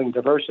pursuing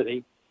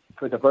diversity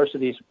for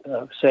diversity's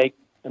sake.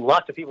 And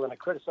lots of people are going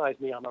to criticize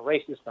me. I'm a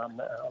racist.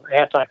 I'm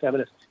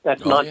anti-feminist.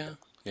 That's nonsense.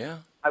 Yeah.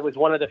 I was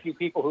one of the few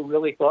people who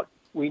really thought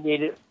we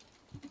needed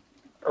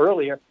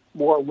earlier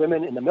more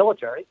women in the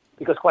military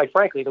because, quite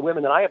frankly, the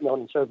women that I have known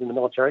and served in the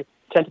military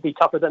tend to be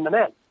tougher than the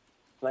men.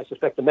 And I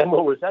suspect the men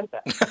will resent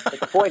that. But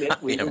the point is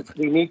we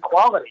need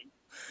quality.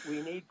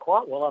 We need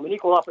quality. Well, I'm an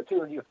equal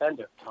opportunity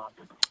offender, Tom.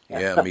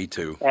 Yeah, me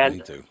too.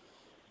 Me too.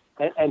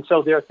 And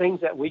so there are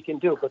things that we can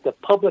do, but the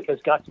public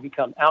has got to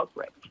become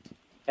outraged.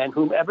 And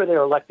whomever they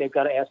elect, they've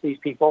got to ask these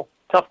people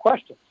tough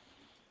questions.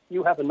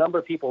 You have a number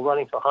of people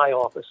running for high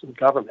office in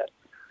government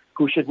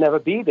who should never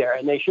be there,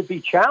 and they should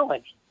be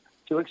challenged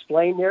to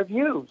explain their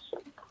views.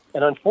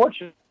 And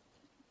unfortunately,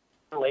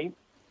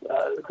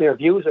 their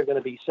views are going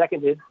to be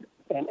seconded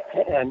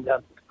and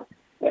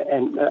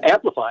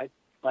amplified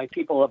by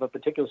people of a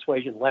particular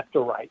persuasion, left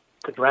or right,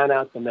 to drown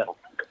out the middle.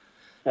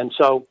 And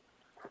so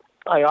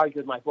I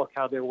argue in my book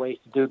how there are ways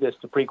to do this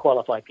to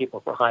pre-qualify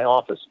people for high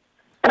office.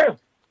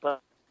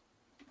 But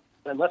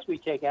unless we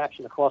take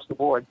action across the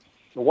board,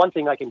 the one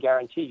thing I can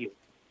guarantee you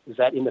is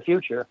that in the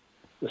future,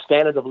 the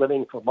standard of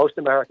living for most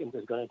Americans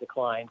is going to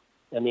decline,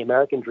 and the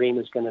American dream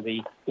is going to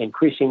be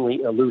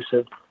increasingly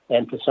elusive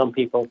and, for some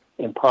people,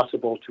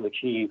 impossible to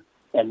achieve.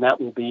 And that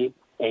will be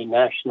a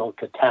national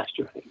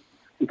catastrophe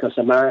because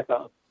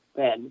America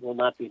then will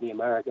not be the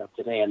America of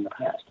today and the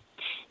past.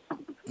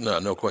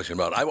 No question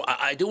about it.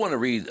 I do want to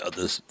read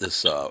this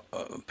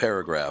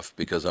paragraph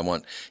because I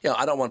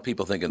don't want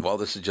people thinking, well,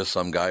 this is just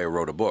some guy who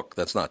wrote a book.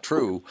 That's not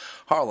true.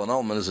 Harlan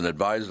Ullman is an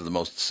advisor to the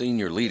most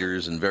senior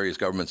leaders in various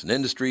governments and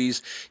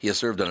industries. He has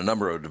served on a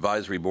number of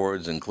advisory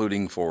boards,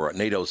 including for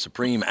NATO's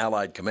Supreme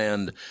Allied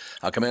Commander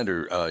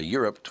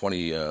Europe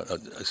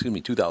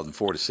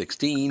 2004 to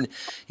 16.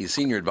 He's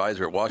senior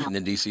advisor at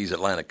Washington, D.C.'s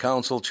Atlantic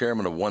Council,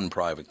 chairman of One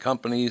Private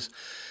Companies,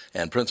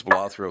 and principal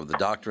author of The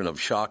Doctrine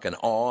of Shock and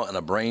Awe and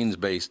a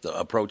Brains-Based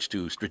Approach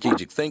to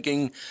Strategic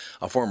Thinking.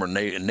 A former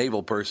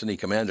naval person, he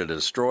commanded a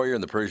destroyer in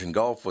the Persian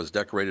Gulf, was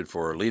decorated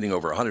for leading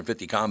over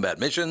 150 combat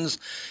missions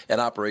and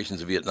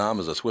operations in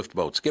Vietnam as a swift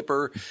boat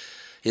skipper.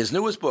 His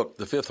newest book,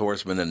 The Fifth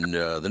Horseman and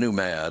the New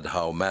Mad,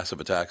 How Massive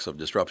Attacks of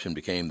Disruption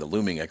Became the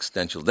Looming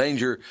Existential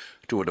Danger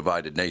to a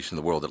Divided Nation,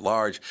 the World at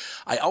Large.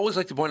 I always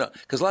like to point out,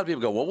 because a lot of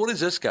people go, well, what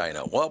does this guy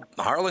know? Well,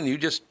 Harlan, you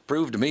just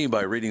proved to me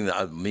by reading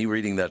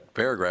that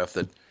paragraph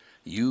that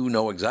you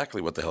know exactly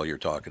what the hell you're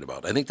talking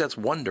about. I think that's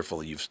wonderful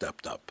that you've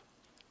stepped up.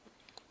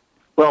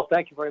 Well,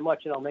 thank you very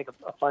much, and I'll make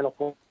a final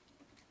point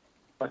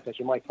that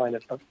you might find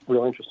of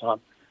real interest on.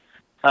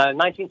 In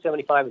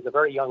 1975, as a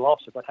very young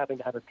officer, but having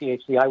to have a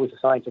PhD, I was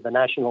assigned to the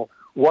National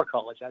War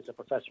College as a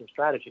professor of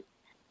strategy.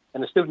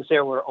 And the students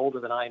there were older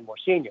than I and more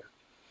senior.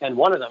 And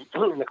one of them,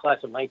 in the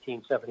class of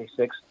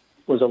 1976,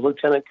 was a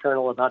lieutenant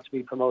colonel about to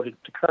be promoted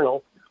to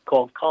colonel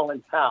called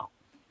Colin Powell.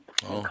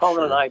 And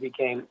Colin and I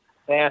became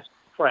fast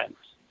friends.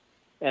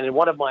 And in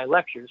one of my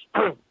lectures,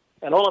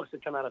 and all of us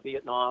had come out of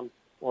Vietnam,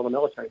 all the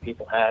military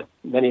people had,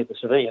 many of the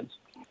civilians,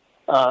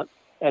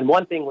 and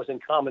one thing was in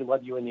common,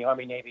 whether you were in the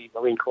Army, Navy,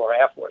 Marine Corps,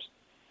 Air Force,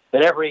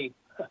 that every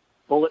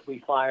bullet we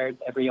fired,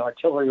 every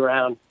artillery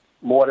round,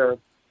 mortar,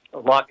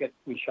 rocket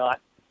we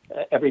shot,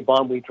 every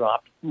bomb we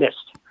dropped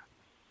missed.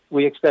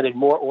 we expended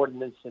more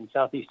ordnance in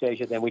Southeast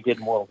Asia than we did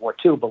in World War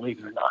II, believe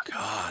it or not.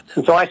 God.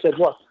 And so I said,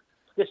 look,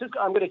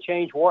 I'm going to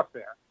change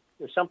warfare.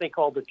 There's something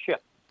called the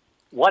chip.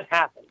 What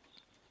happens?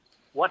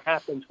 What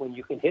happens when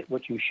you can hit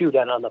what you shoot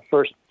at on the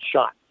first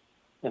shot?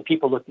 And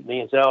people looked at me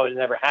and said, oh, it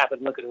never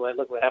happened. Look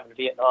what happened to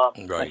Vietnam.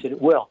 Right. I said,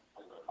 it will.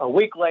 A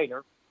week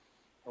later,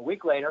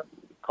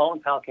 Colin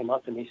Powell came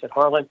up to me and said,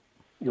 Harlan,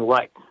 you're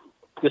right.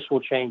 This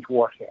will change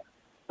warfare.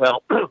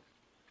 Well,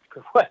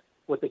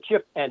 what the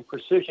chip and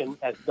precision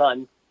has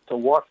done to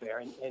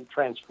warfare and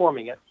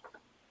transforming it,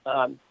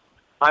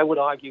 I would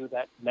argue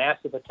that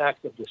massive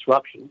attacks of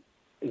disruption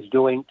is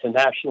doing to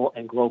national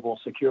and global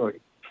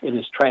security. It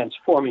is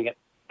transforming it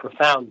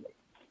profoundly.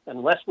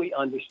 Unless we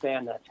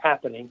understand that's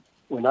happening,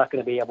 we're not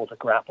going to be able to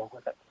grapple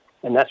with it.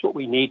 And that's what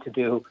we need to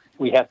do.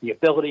 We have the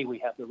ability, we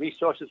have the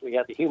resources, we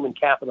have the human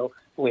capital,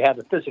 we have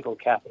the physical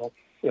capital,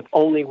 if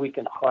only we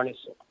can harness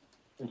it.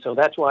 And so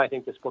that's why I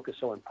think this book is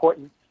so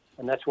important,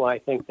 and that's why I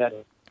think that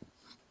if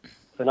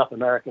enough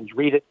Americans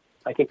read it,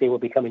 I think they will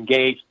become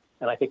engaged,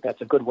 and I think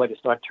that's a good way to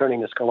start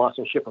turning this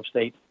colossal ship of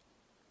state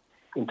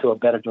into a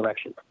better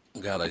direction.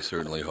 God, I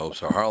certainly hope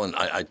so. Harlan,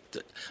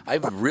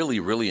 I've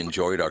really, really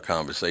enjoyed our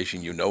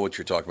conversation. You know what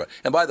you're talking about.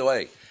 And by the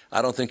way,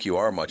 I don't think you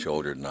are much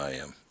older than I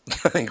am.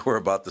 I think we're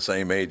about the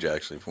same age,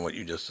 actually, from what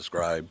you just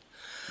described.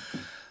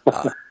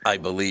 I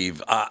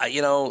believe.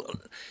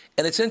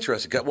 And it's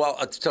interesting. Well,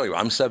 I'll tell you,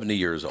 I'm 70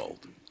 years old.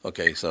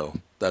 Okay, so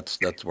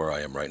that's where I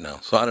am right now.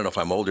 So I don't know if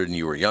I'm older than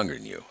you or younger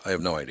than you. I have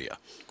no idea.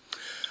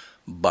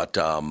 But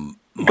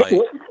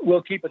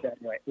we'll keep it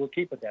that way.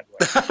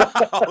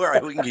 All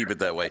right, we can keep it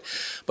that way.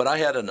 But I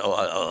had an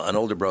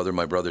older brother.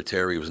 My brother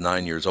Terry was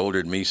 9 years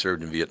older than me,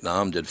 served in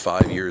Vietnam, did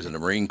 5 years in the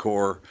Marine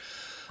Corps.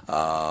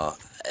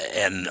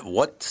 And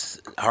what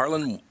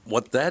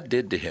that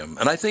did to him,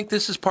 and I think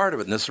this is part of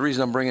it, and that's the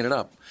reason I'm bringing it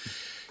up.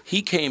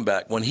 He came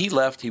back. When he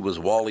left, he was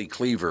Wally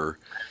Cleaver.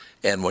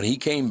 And when he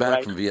came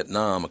back from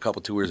Vietnam,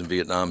 2 years in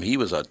Vietnam, he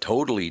was a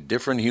totally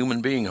different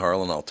human being,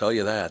 Harlan, I'll tell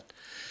you that.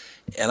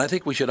 And I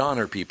think we should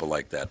honor people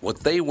like that, what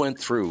they went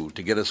through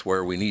to get us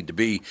where we need to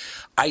be.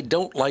 I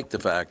don't like the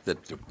fact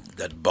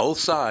that both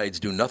sides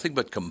do nothing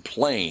but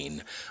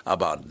complain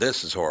about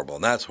this is horrible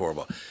and that's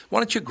horrible. Why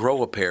don't you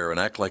grow a pair and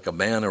act like a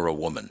man or a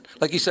woman?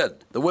 Like you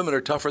said, the women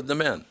are tougher than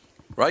the men,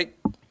 right?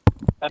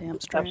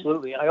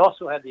 Absolutely. I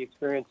also had the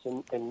experience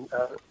in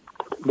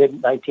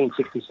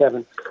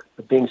mid-1967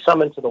 of being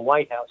summoned to the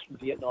White House from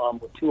Vietnam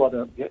with 2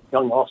 other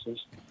young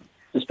officers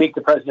to speak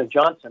to President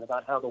Johnson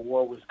about how the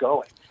war was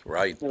going.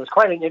 Right. And it was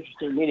quite an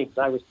interesting meeting because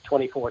I was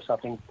 24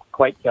 something,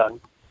 quite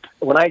young.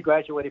 When I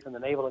graduated from the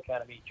Naval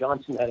Academy,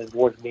 Johnson had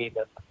awarded me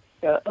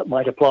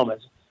my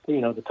diplomas,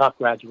 the top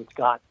graduates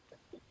got.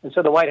 And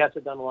so the White House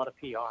had done a lot of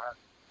PR,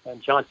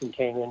 and Johnson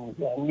came in,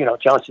 and,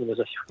 Johnson was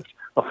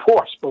a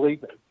force,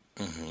 believe me.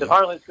 Mm-hmm. He said,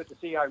 Harlan, it's good to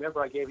see you. I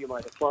remember I gave you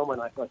my diploma,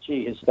 and I thought,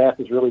 gee, his staff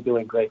is really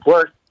doing great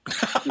work.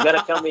 You got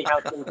to tell me how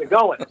things are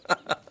going.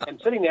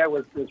 And sitting there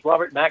was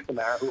Robert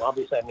McNamara, who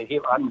obviously,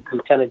 I'm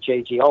Lieutenant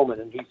J.G.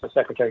 Ullman, and he's the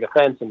Secretary of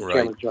Defense and the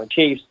Chairman of the Joint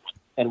Chiefs,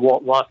 and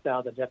Walt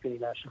Rostow, the Deputy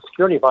National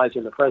Security Advisor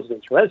in the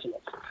President's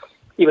residence,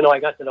 even though I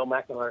got to know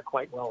McNamara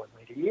quite well in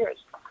later years.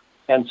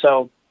 And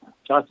so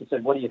Johnson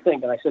said, what do you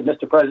think? And I said,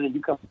 Mr. President,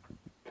 you come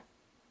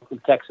from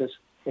Texas,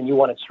 and you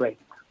want it straight.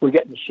 We're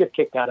getting the shit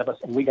kicked out of us,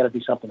 and we got to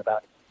do something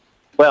about it.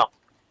 Well,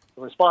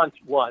 the response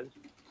was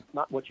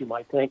not what you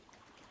might think.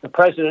 The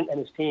president and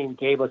his team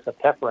gave us a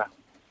pep rally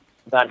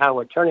about how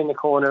we're turning the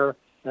corner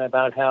and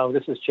about how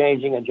this is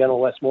changing and General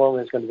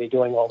Westmoreland is going to be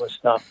doing all this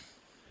stuff.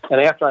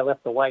 And after I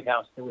left the White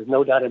House, there was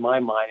no doubt in my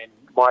mind in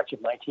March of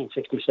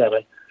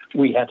 1967,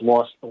 we had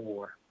lost the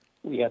war.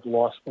 We had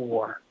lost the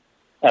war.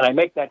 And I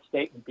make that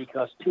statement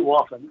because too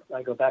often,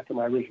 I go back to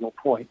my original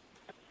point,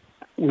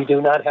 we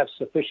do not have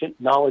sufficient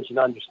knowledge and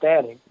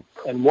understanding.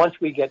 And once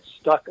we get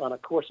stuck on a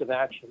course of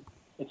action,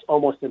 it's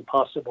almost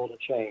impossible to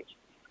change.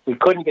 We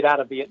couldn't get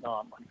out of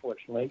Vietnam,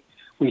 unfortunately.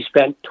 We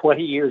spent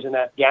 20 years in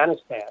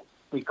Afghanistan.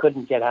 We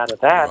couldn't get out of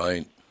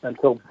that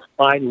until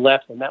Biden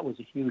left, and that was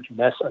a huge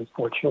mess,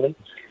 unfortunately.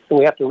 And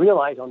we have to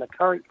realize on the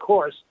current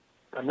course,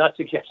 I'm not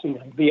suggesting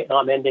a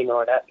Vietnam ending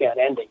or an Afghan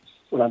ending.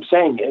 What I'm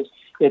saying is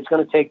it's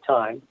going to take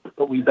time,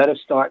 but we better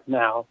start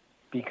now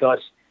because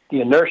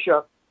the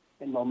inertia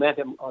and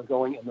momentum are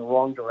going in the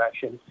wrong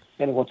direction,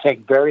 and it will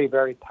take very,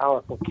 very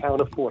powerful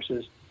counter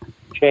forces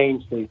to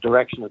change the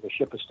direction of the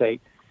ship of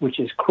state, which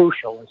is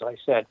crucial, as I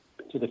said,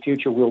 to the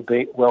future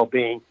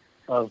well-being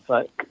of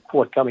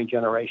forthcoming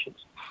generations.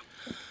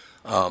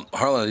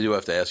 Harlan, I do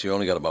have to ask you,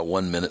 only got about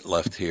 1 minute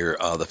left here.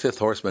 The Fifth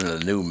Horseman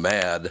and the New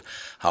Mad,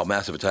 how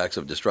massive attacks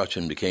of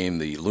destruction became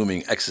the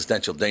looming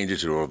existential danger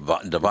to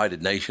a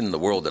divided nation, the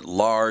world at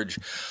large.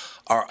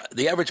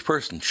 The average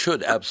person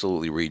should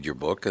absolutely read your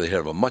book. They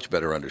have a much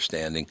better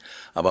understanding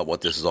about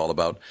what this is all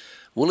about.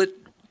 Do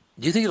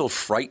you think it'll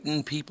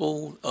frighten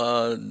people?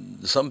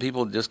 Some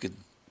people just get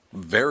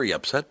very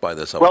upset by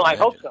this. I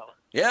hope so.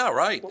 Yeah,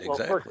 right, well,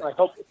 exactly. First, I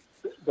hope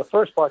the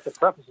first part, the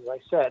preface, as I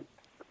said,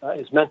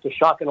 is meant to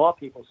shock and awe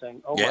people,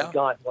 saying, "Oh my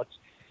God, what's?"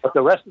 But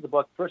the rest of the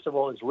book, first of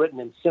all, is written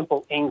in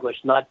simple English,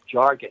 not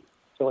jargon.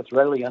 so it's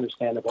readily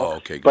understandable. Oh,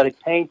 okay, good. But it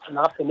paints an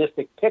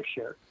optimistic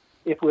picture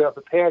if we are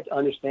prepared to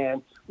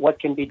understand what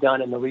can be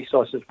done and the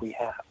resources we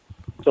have.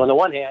 So on the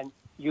one hand,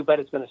 you bet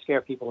it's going to scare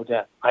people to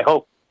death. I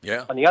hope.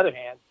 Yeah. On the other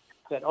hand,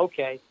 said,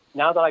 okay,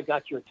 now that I've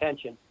got your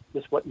attention,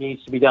 this is what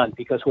needs to be done.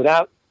 Because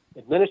without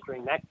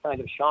administering that kind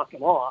of shock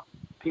and awe,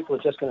 people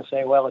are just going to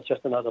say, well, it's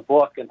just another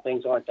book and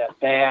things aren't that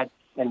bad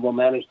and we'll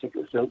manage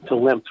to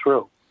limp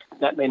through.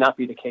 That may not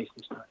be the case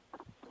this time.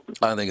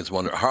 I think it's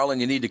wonderful.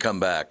 Harlan, you need to come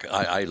back.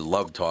 I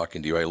love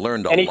talking to you. I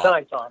learned a lot.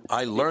 Anytime, Tom.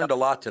 I learned a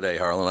lot today,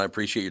 Harlan. I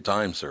appreciate your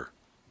time, sir.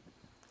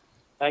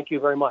 Thank you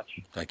very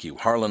much. Thank you.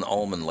 Harlan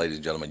Ullman, ladies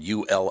and gentlemen,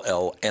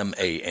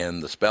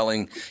 Ullman, the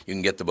spelling. You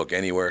can get the book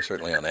anywhere,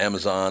 certainly on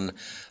Amazon.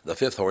 The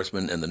Fifth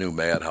Horseman and the New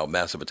Mad, How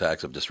Massive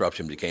Attacks of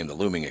Disruption Became the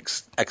Looming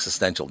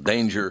Existential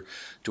Danger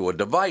to a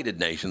Divided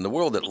Nation, the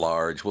World at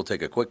Large. We'll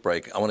take a quick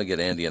break. I want to get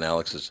Andy and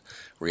Alex's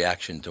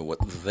reaction to what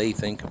they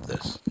think of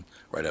this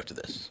right after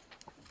this.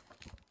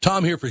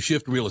 Tom here for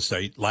Shift Real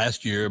Estate.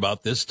 Last year,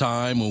 about this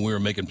time when we were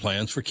making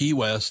plans for Key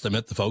West, I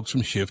met the folks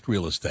from Shift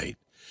Real Estate.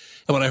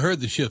 And when I heard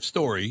the Shift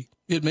story,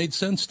 it made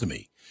sense to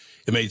me.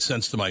 It made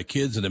sense to my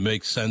kids, and it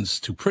makes sense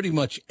to pretty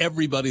much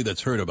everybody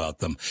that's heard about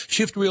them.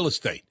 Shift Real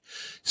Estate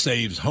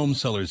saves home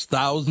sellers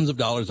thousands of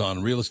dollars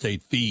on real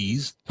estate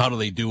fees. How do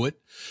they do it?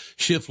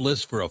 Shift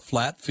lists for a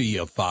flat fee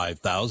of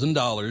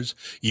 $5,000.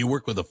 You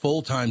work with a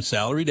full-time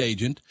salaried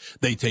agent.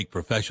 They take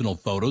professional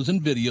photos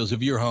and videos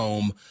of your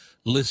home,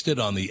 list it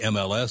on the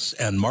MLS,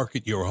 and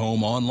market your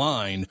home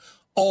online,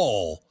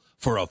 all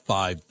for a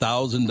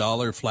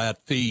 $5,000 flat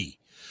fee.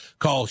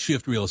 Call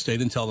Shift Real Estate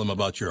and tell them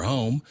about your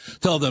home.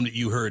 Tell them that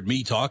you heard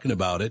me talking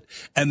about it,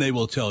 and they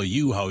will tell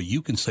you how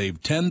you can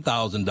save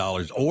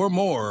 $10,000 or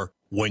more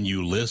when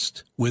you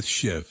list with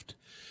Shift.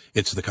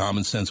 It's the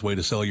common sense way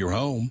to sell your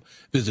home.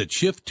 Visit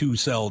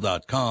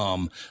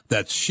shift2sell.com.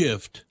 That's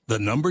shift, the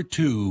number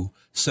 2,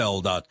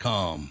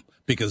 sell.com.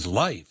 Because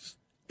life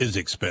is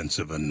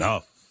expensive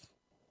enough.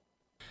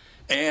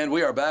 And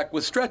we are back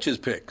with Stretch's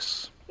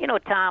picks. You know,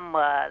 Tom,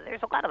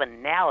 there's a lot of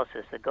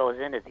analysis that goes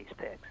into these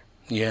picks.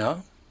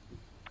 Yeah?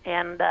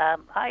 And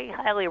I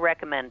highly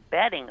recommend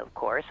betting, of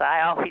course.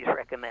 I always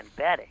recommend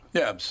betting.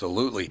 Yeah,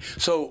 absolutely.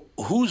 So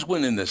who's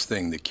winning this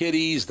thing? The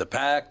Kitties, the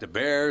Pack, the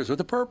Bears, or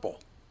the Purple?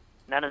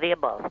 None of the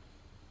above.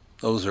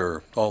 Those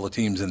are all the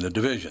teams in the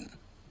division.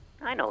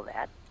 I know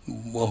that.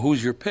 Well,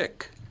 who's your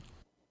pick?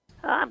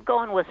 I'm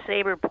going with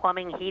Sabre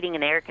Plumbing, Heating,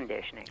 and Air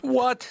Conditioning.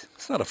 What?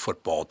 It's not a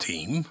football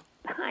team.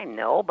 I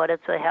know, but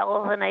it's a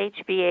hell of an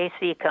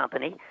HVAC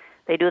company.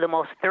 They do the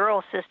most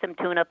thorough system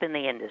tune-up in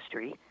the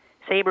industry.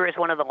 Sabre is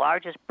one of the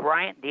largest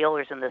Bryant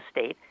dealers in the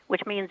state,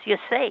 which means you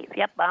save.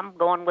 Yep, I'm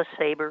going with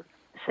Sabre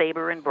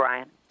and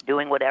Bryant,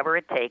 doing whatever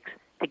it takes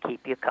to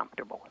keep you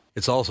comfortable.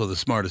 It's also the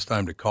smartest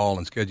time to call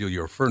and schedule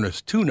your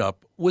furnace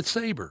tune-up with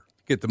Sabre.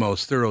 Get the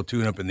most thorough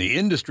tune-up in the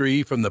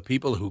industry from the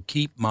people who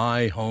keep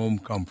my home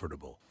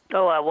comfortable.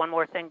 Oh, one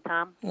more thing,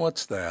 Tom.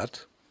 What's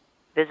that?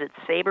 Visit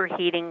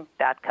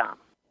saberheating.com.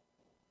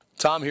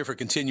 Tom here for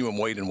Continuum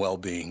Weight and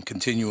Wellbeing.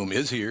 Continuum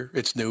is here,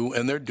 it's new,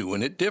 and they're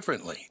doing it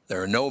differently.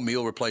 There are no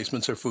meal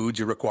replacements or foods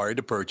you're required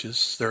to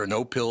purchase. There are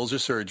no pills or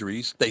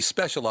surgeries. They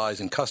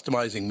specialize in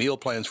customizing meal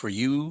plans for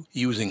you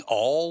using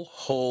all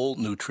whole,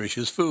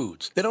 nutritious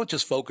foods. They don't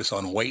just focus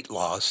on weight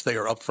loss. They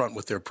are upfront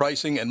with their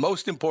pricing, and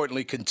most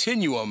importantly,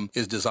 Continuum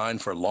is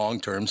designed for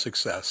long-term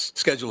success.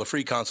 Schedule a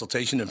free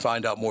consultation and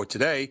find out more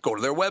today. Go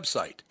to their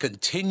website,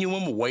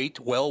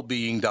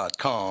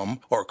 continuumweightwellbeing.com,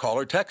 or call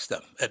or text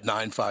them at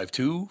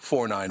 952-491-6527.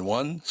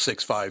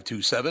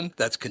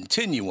 That's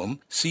Continuum,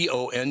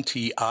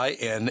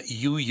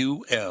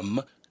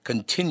 Continuum,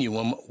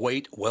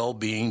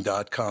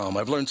 continuumweightwellbeing.com.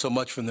 I've learned so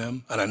much from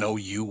them, and I know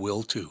you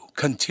will too.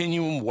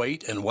 Continuum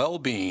Weight and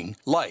Wellbeing,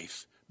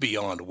 life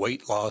beyond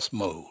weight loss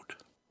mode.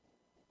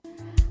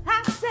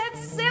 I said,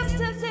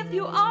 sisters, if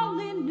you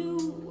only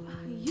knew,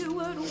 you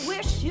would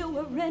wish you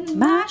were in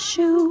My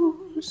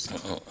shoes.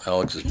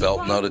 Alex is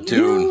belting out a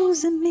tune.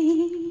 Using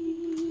me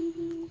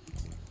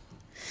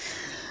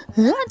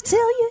until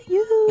you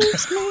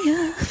use me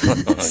up.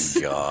 Oh,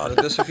 God.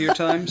 Heard this a few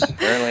times.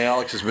 Apparently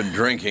Alex has been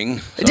drinking.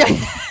 So.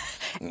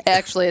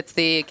 Actually, it's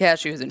the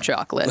cashews and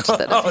chocolate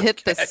that have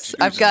hit this.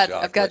 I've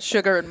got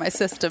sugar in my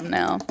system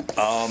now.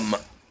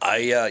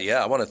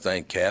 I want to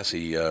thank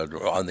Cassie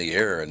on the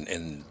air,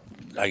 and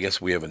I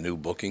guess we have a new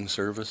booking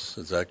service.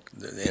 Is that,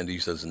 Andy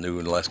says, new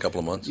in the last couple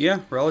of months? Yeah,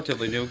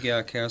 relatively new.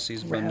 Yeah,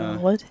 Cassie's been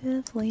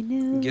Relatively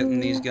new.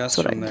 getting these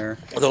guests from there.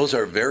 Those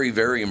are very,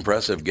 very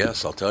impressive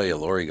guests, I'll tell you.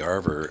 Lori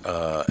Garver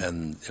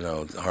and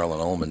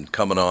Harlan Ullman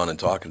coming on and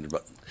talking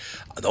about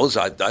those.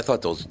 I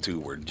thought those two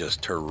were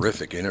just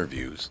terrific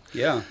interviews.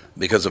 Yeah.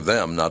 Because of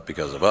them, not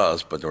because of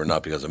us, or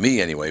not because of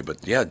me anyway.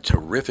 But yeah,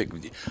 terrific.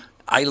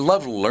 I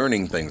love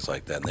learning things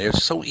like that. And they're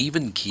so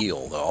even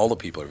keel. All the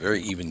people are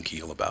very even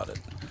keel about it.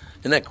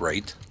 Isn't that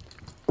great?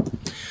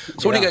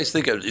 So what do you guys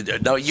think of,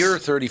 now you're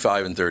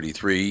 35 and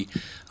 33.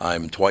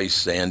 I'm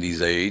twice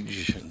Andy's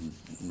age, a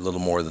little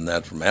more than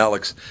that from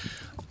Alex.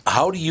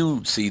 How do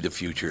you see the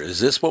future? Is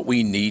this what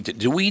we need to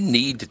do? We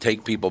need to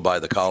take people by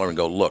the collar and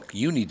go, look,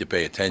 you need to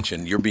pay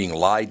attention. You're being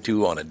lied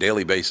to on a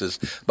daily basis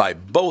by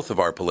both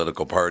of our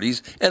political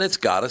parties, and it's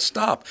got to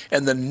stop.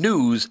 And the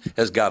news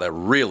has got to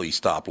really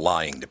stop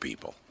lying to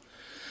people.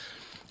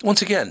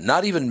 Once again,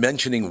 not even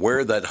mentioning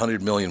where that $100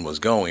 million was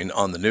going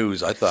on the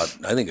news, I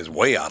think is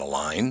way out of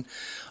line.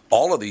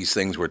 All of these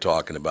things we're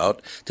talking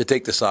about, to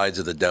take the sides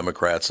of the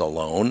Democrats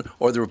alone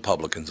or the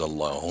Republicans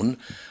alone,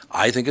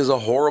 I think is a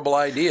horrible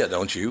idea,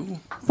 don't you?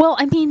 Well,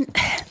 I mean,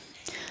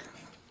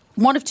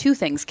 one of two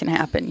things can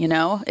happen, you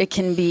know? It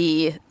can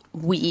be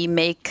we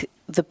make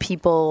the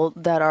people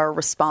that are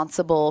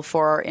responsible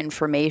for our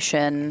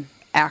information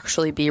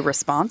actually be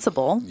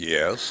responsible.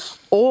 Yes.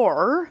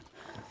 Or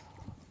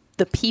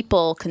the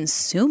people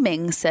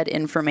consuming said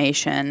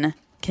information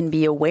can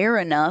be aware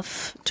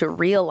enough to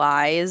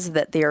realize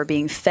that they are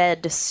being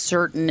fed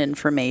certain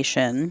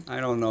information. I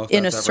don't know if in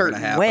a that's ever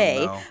certain happen, way,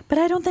 though. but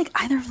I don't think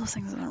either of those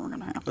things are ever going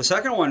to happen. The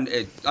second one,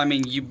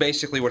 you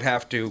basically would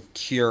have to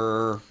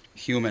cure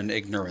human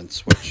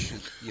ignorance, which,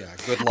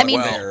 good luck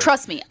there.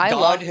 Trust me,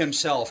 God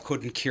himself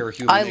couldn't cure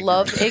human ignorance. I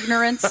love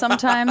ignorance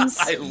sometimes.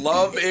 I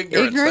love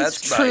ignorance. Ignorance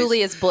That's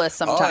truly nice. is bliss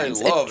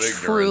sometimes. I love it ignorance.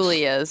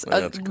 truly is,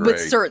 That's great.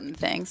 with certain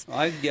things.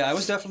 I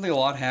was definitely a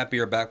lot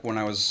happier back when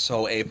I was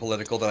so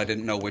apolitical that I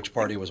didn't know which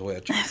party was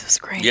which. That was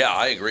great. Yeah,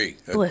 I agree.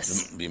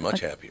 Bliss. I'd be much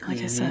happier. Like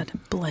I said,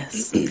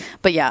 bliss.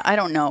 But yeah, I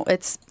don't know.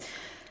 It's...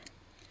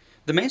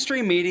 The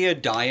mainstream media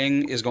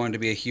dying is going to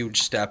be a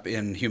huge step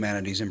in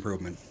humanity's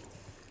improvement.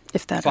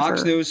 If that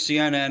Fox ever... News,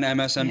 CNN,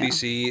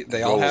 MSNBC,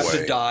 they all Go have away.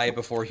 to die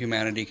before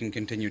humanity can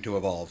continue to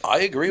evolve. I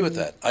agree with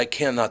that. I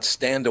cannot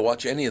stand to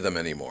watch any of them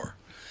anymore.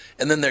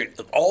 And then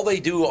all they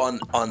do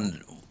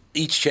on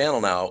each channel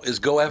now is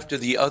go after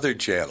the other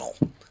channel.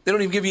 They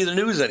don't even give you the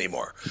news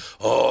anymore.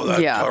 Oh,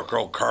 that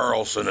Tucker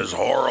Carlson is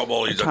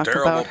horrible. He's a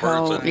terrible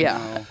person.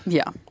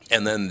 Yeah.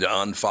 And then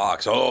on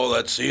Fox,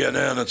 that's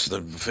CNN. It's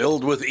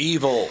filled with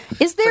evil.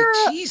 Is there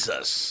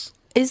Jesus?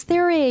 Is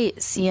there a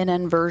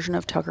CNN version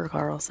of Tucker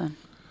Carlson?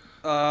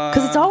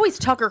 Because it's always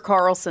Tucker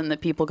Carlson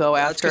that people go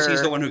after. That's because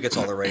he's the one who gets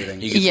all the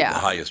ratings. He gets the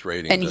highest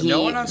ratings. And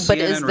no one on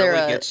CNN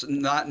really gets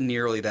not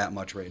nearly that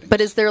much ratings. But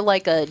is there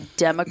like a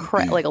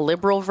Democrat, like a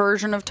liberal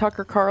version of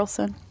Tucker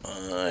Carlson?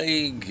 I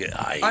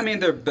mean,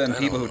 there have been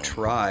people who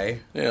try.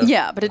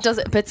 Yeah, but it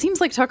doesn't. But it seems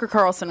like Tucker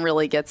Carlson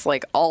really gets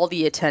like all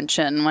the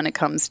attention when it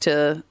comes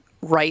to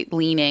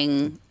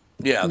right-leaning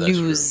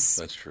news.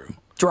 That's true.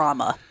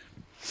 Drama.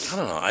 I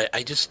don't know.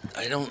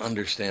 I don't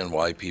understand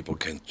why people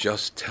can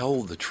just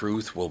tell the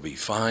truth. We'll be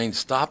fine.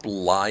 Stop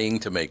lying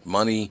to make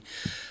money.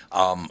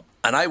 And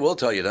I will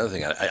tell you another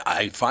thing.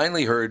 I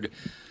finally heard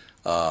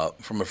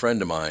from a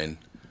friend of mine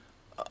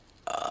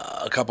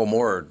a couple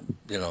more,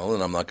 and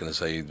I'm not going to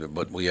say,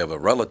 but we have a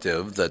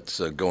relative that's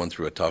going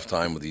through a tough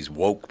time with these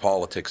woke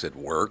politics at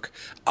work.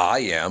 I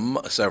am.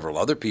 Several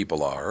other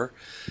people are.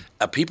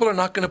 People are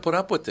not going to put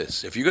up with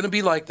this. If you're going to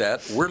be like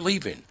that, we're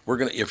leaving.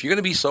 If you're going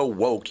to be so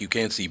woke you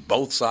can't see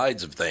both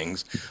sides of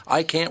things,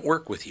 I can't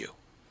work with you.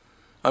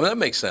 I mean, that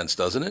makes sense,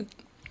 doesn't it?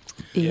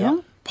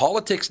 Yeah.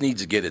 Politics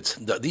needs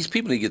to these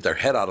people need to get their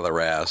head out of their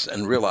ass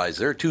and realize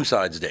there are two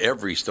sides to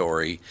every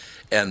story,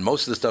 and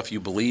most of the stuff you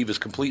believe is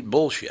complete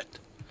bullshit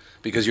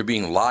because you're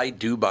being lied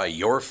to by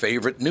your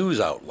favorite news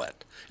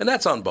outlet. And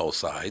that's on both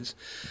sides.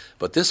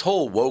 But this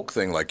whole woke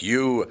thing,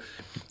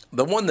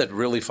 the one that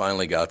really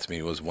finally got to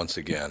me was, once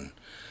again,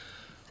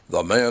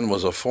 the man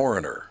was a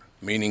foreigner,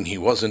 meaning he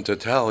wasn't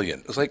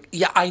Italian. It's like,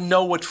 yeah, I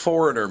know what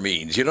foreigner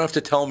means. You don't have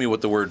to tell me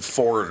what the word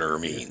foreigner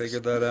means. You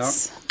figured that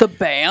out? The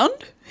band?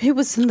 He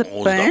was in the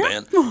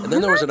band? And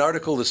then there was an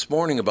article this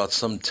morning about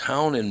some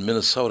town in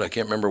Minnesota. I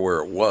can't remember where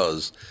it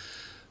was.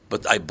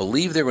 But I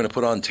believe they were going to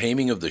put on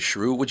Taming of the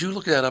Shrew. Would you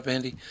look that up,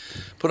 Andy?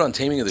 Put on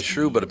Taming of the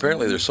Shrew, but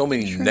apparently there's so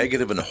many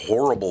negative and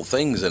horrible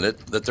things in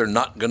it that they're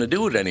not going to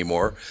do it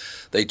anymore.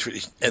 Who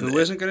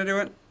isn't going to do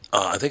it?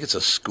 I think it's a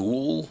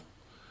school.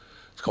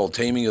 It's called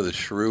Taming of the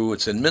Shrew.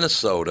 It's in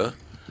Minnesota,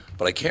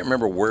 but I can't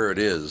remember where it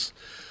is.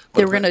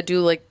 They were going to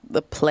do like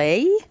the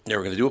play? They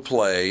were going to do a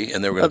play,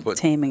 and they were going to put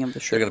Taming of the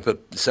Shrew. They're going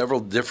to put several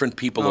different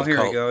people of here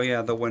color. you go.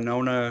 Yeah, the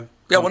Winona.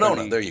 Yeah,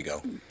 Winona. There you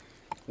go.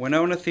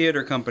 Winona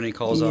Theater Company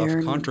calls off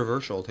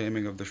controversial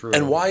Taming of the Shrew.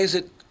 And why is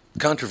it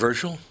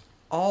controversial?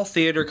 All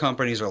theater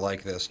companies are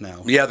like this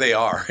now. Yeah, they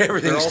are.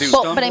 Everything's They're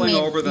all stumbling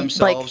over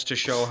themselves to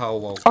show how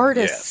woke.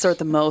 Artists are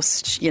the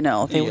most, they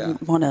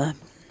wouldn't want to.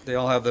 They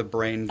all have the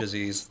brain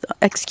disease.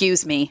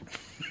 Excuse me.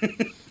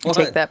 I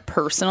take that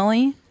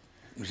personally.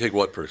 You take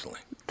what personally?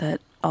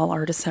 That all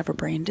artists have a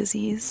brain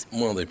disease.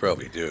 Well, they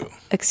probably do.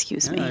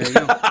 Excuse me.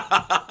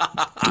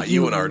 Are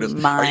you an artist?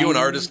 Are you an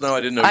artist now?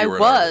 I didn't know you were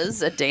an artist. I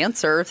was a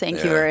dancer.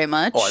 Thank you very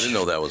much. Oh, I didn't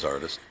know that was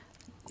artist.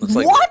 It's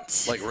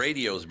what? Like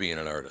radio's being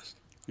an artist.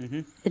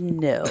 Mm-hmm.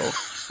 No.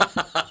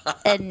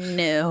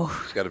 No.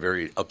 She's got a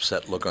very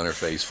upset look on her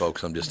face,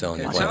 folks. I'm just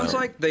telling you. It sounds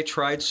like they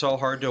tried so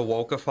hard to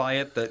wokeify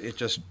it that it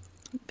just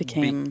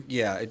became.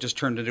 It just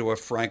turned into a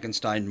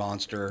Frankenstein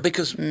monster.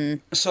 Because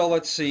so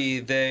let's see,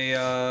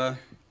 there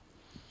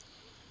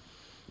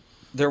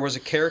was a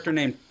character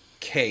named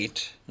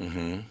Kate,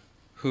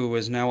 who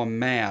is now a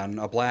man,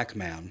 a black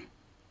man.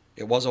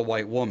 It was a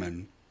white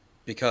woman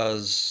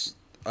because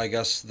I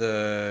guess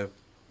the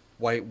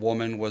white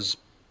woman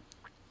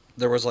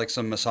there was like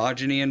some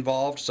misogyny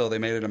involved, so they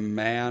made it a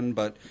man,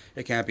 but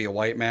it can't be a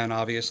white man,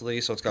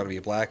 obviously, so it's got to be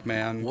a black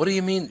man. What do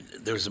you mean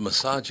there's a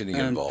misogyny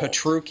involved?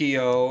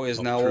 Petruchio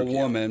is now a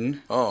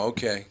woman. Oh,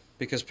 okay.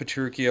 Because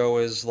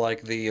Petruchio is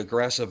like the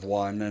aggressive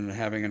one, and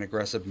having an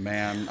aggressive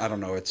man, I don't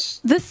know, it's...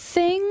 The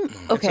thing...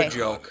 Okay. It's a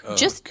joke.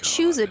 Just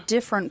choose a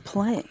different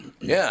play.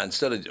 Yeah,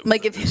 instead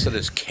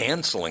of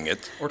canceling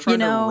it. Or trying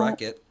to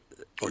wreck it.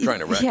 Or trying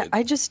to wreck it. Yeah,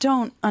 I just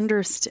don't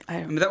understand.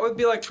 I mean, that would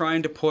be like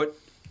trying to put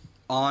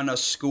on a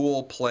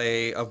school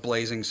play of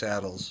Blazing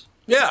Saddles.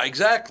 Yeah,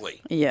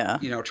 exactly. Yeah.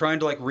 You know, trying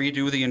to like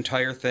redo the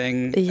entire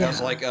thing as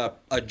like a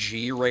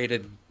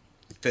G-rated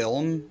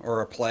film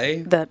or a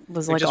play. That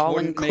was like all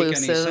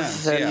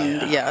inclusive.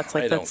 And yeah, it's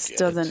like that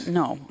doesn't,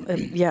 no.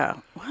 Yeah.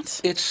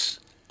 What? It's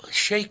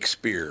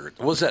Shakespeare.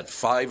 Was that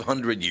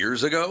 500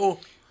 years ago?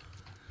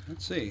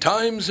 Let's see.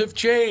 Times have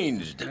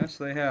changed. Yes,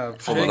 they have.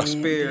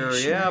 Shakespeare,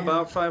 yeah,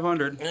 about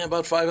 500. Yeah,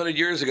 about 500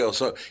 years ago.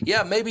 So,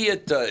 yeah, maybe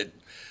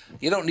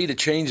you don't need to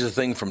change the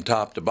thing from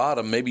top to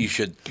bottom. Maybe you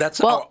should.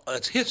 That's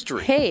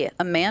history. Hey,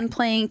 a man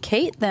playing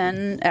Kate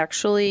then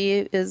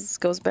actually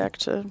goes back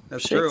to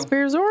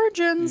Shakespeare's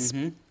origins.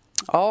 Mm-hmm.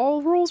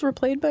 All roles were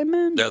played by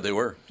men. Yeah, they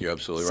were. You're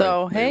absolutely right.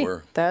 So, hey,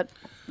 that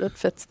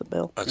fits the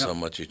bill. That's how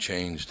much it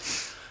changed.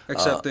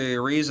 Except the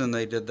reason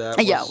they did that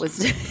was... Yeah, it was...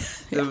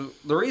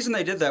 the reason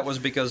they did that was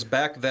because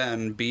back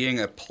then, being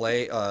a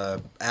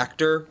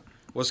actor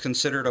was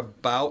considered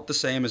about the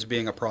same as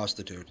being a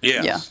prostitute.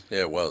 Yes. Yeah,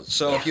 it was.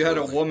 So if you had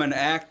a woman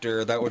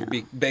actor, that would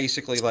be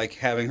basically like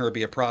having her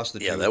be a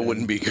prostitute. Yeah, that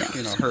wouldn't be good.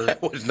 You know, her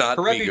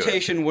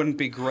reputation wouldn't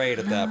be great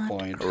at that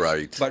point.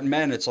 Right. But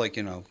men, it's like,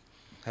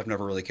 have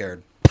never really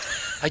cared.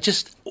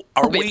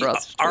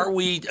 Are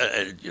we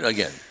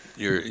again,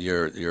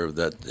 you're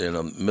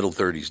that middle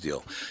 30s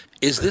deal.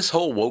 Is this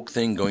whole woke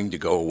thing going to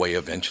go away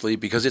eventually?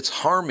 Because it's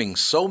harming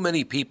so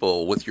many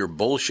people with your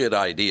bullshit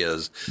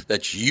ideas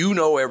that you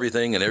know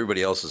everything and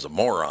everybody else is a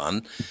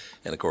moron.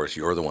 And, of course,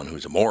 you're the one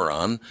who's a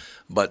moron.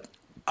 But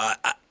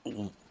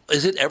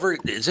is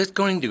it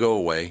going to go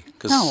away?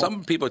 Because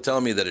some people are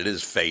telling me that it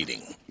is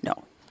fading. No,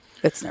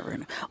 it's never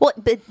going to. Well,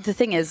 but the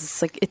thing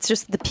is, it's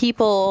just the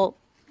people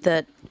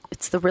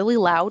it's the really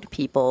loud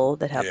people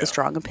that have the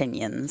strong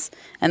opinions,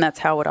 and that's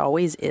how it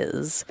always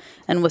is.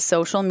 And with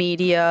social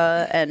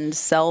media and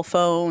cell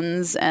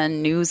phones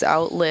and news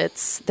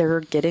outlets,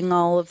 they're getting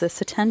all of this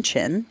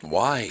attention.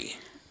 Why?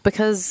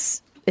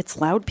 Because it's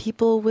loud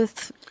people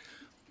with...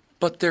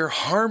 But they're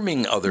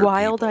harming other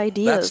wild people.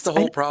 Ideas. That's the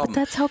whole problem. But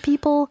that's how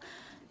people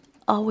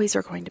always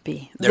are going to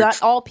be.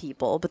 Not all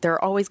people, but there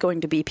are always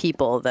going to be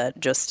people that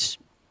just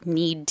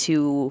need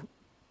to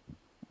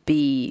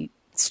be...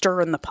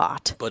 stirring the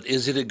pot. But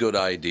is it a good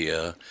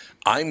idea?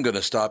 I'm going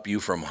to stop you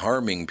from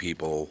harming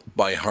people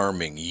by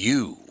harming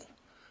you.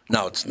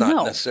 Now, it's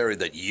not necessary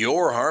that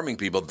you're harming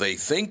people. They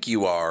think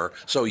you are,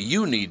 so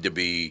you need to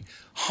be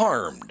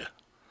harmed.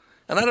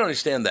 And I don't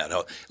understand that.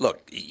 Look,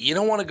 you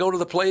don't want to go to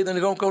the play,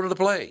 then don't go to the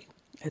play.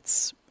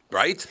 It's...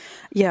 Right?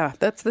 Yeah,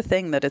 that's the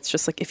thing, that it's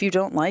just like, if you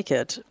don't like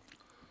it,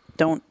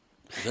 don't...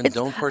 Then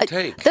don't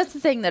partake. That's the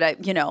thing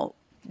that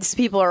these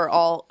people are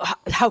all...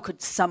 How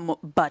could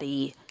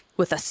somebody...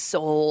 with a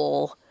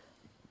soul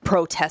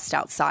protest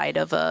outside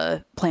of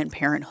a Planned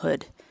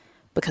Parenthood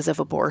because of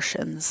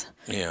abortions.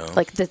 Yeah.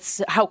 Like,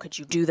 that's, how could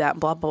you do that?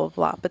 Blah, blah, blah,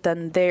 blah. But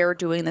then they're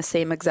doing the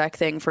same exact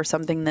thing for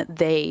something that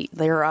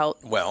they're out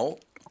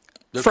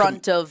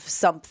front of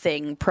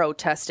something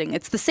protesting.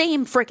 It's the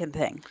same freaking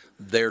thing.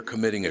 They're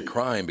committing a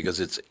crime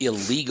because it's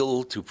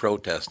illegal to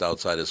protest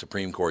outside a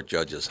Supreme Court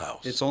judge's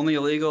house. It's only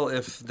illegal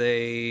if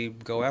they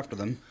go after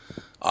them.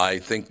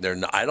 I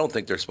don't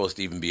think they're supposed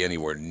to even be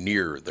anywhere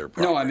near their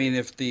property. No, I mean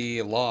if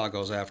the law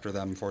goes after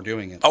them for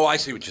doing it. Oh, I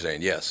see what you're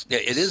saying. Yes, yeah,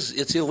 it is.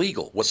 It's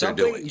illegal what they're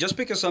doing. Just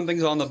because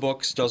something's on the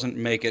books doesn't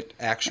make it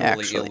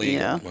actually illegal.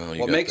 Yeah. Well,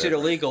 what makes it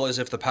illegal is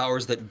if the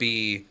powers that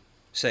be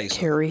say so.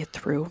 Carry it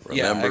through.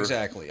 Yeah,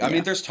 exactly. I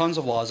mean, there's tons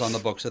of laws on the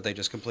books that they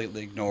just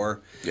completely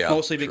ignore. Yeah,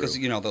 mostly because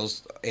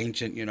those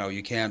ancient,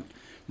 you can't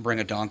bring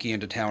a donkey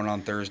into town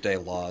on Thursday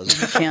laws.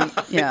 You can't,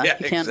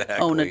 you can't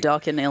own a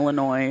duck in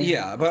Illinois.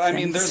 Yeah, but I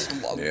mean, there's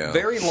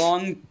very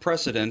long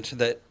precedent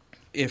that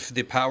if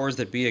the powers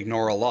that be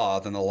ignore a law,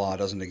 then the law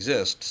doesn't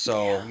exist.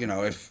 So,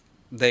 if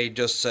they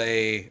just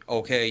say,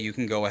 okay, you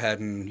can go ahead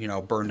and,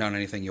 burn down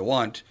anything you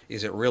want,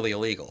 is it really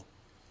illegal?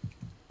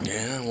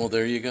 Yeah, well,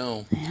 there you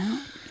go.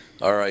 Yeah.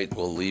 All right,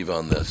 we'll leave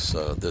on this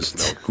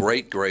note.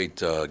 Great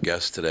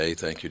guest today.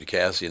 Thank you to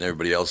Cassie and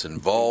everybody else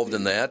involved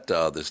in that.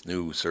 This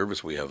new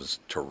service we have is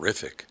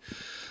terrific.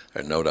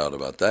 There's no doubt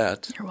about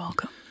that. You're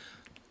welcome.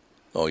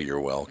 Oh, you're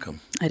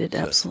welcome. I did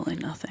absolutely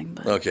nothing,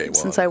 but okay,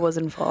 since I was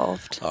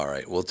involved. All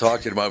right, we'll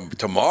talk to you about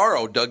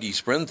tomorrow. Dougie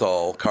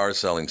Sprinthal, Car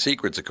Selling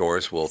Secrets, of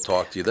course. We'll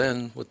talk to you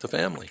then with the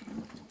family.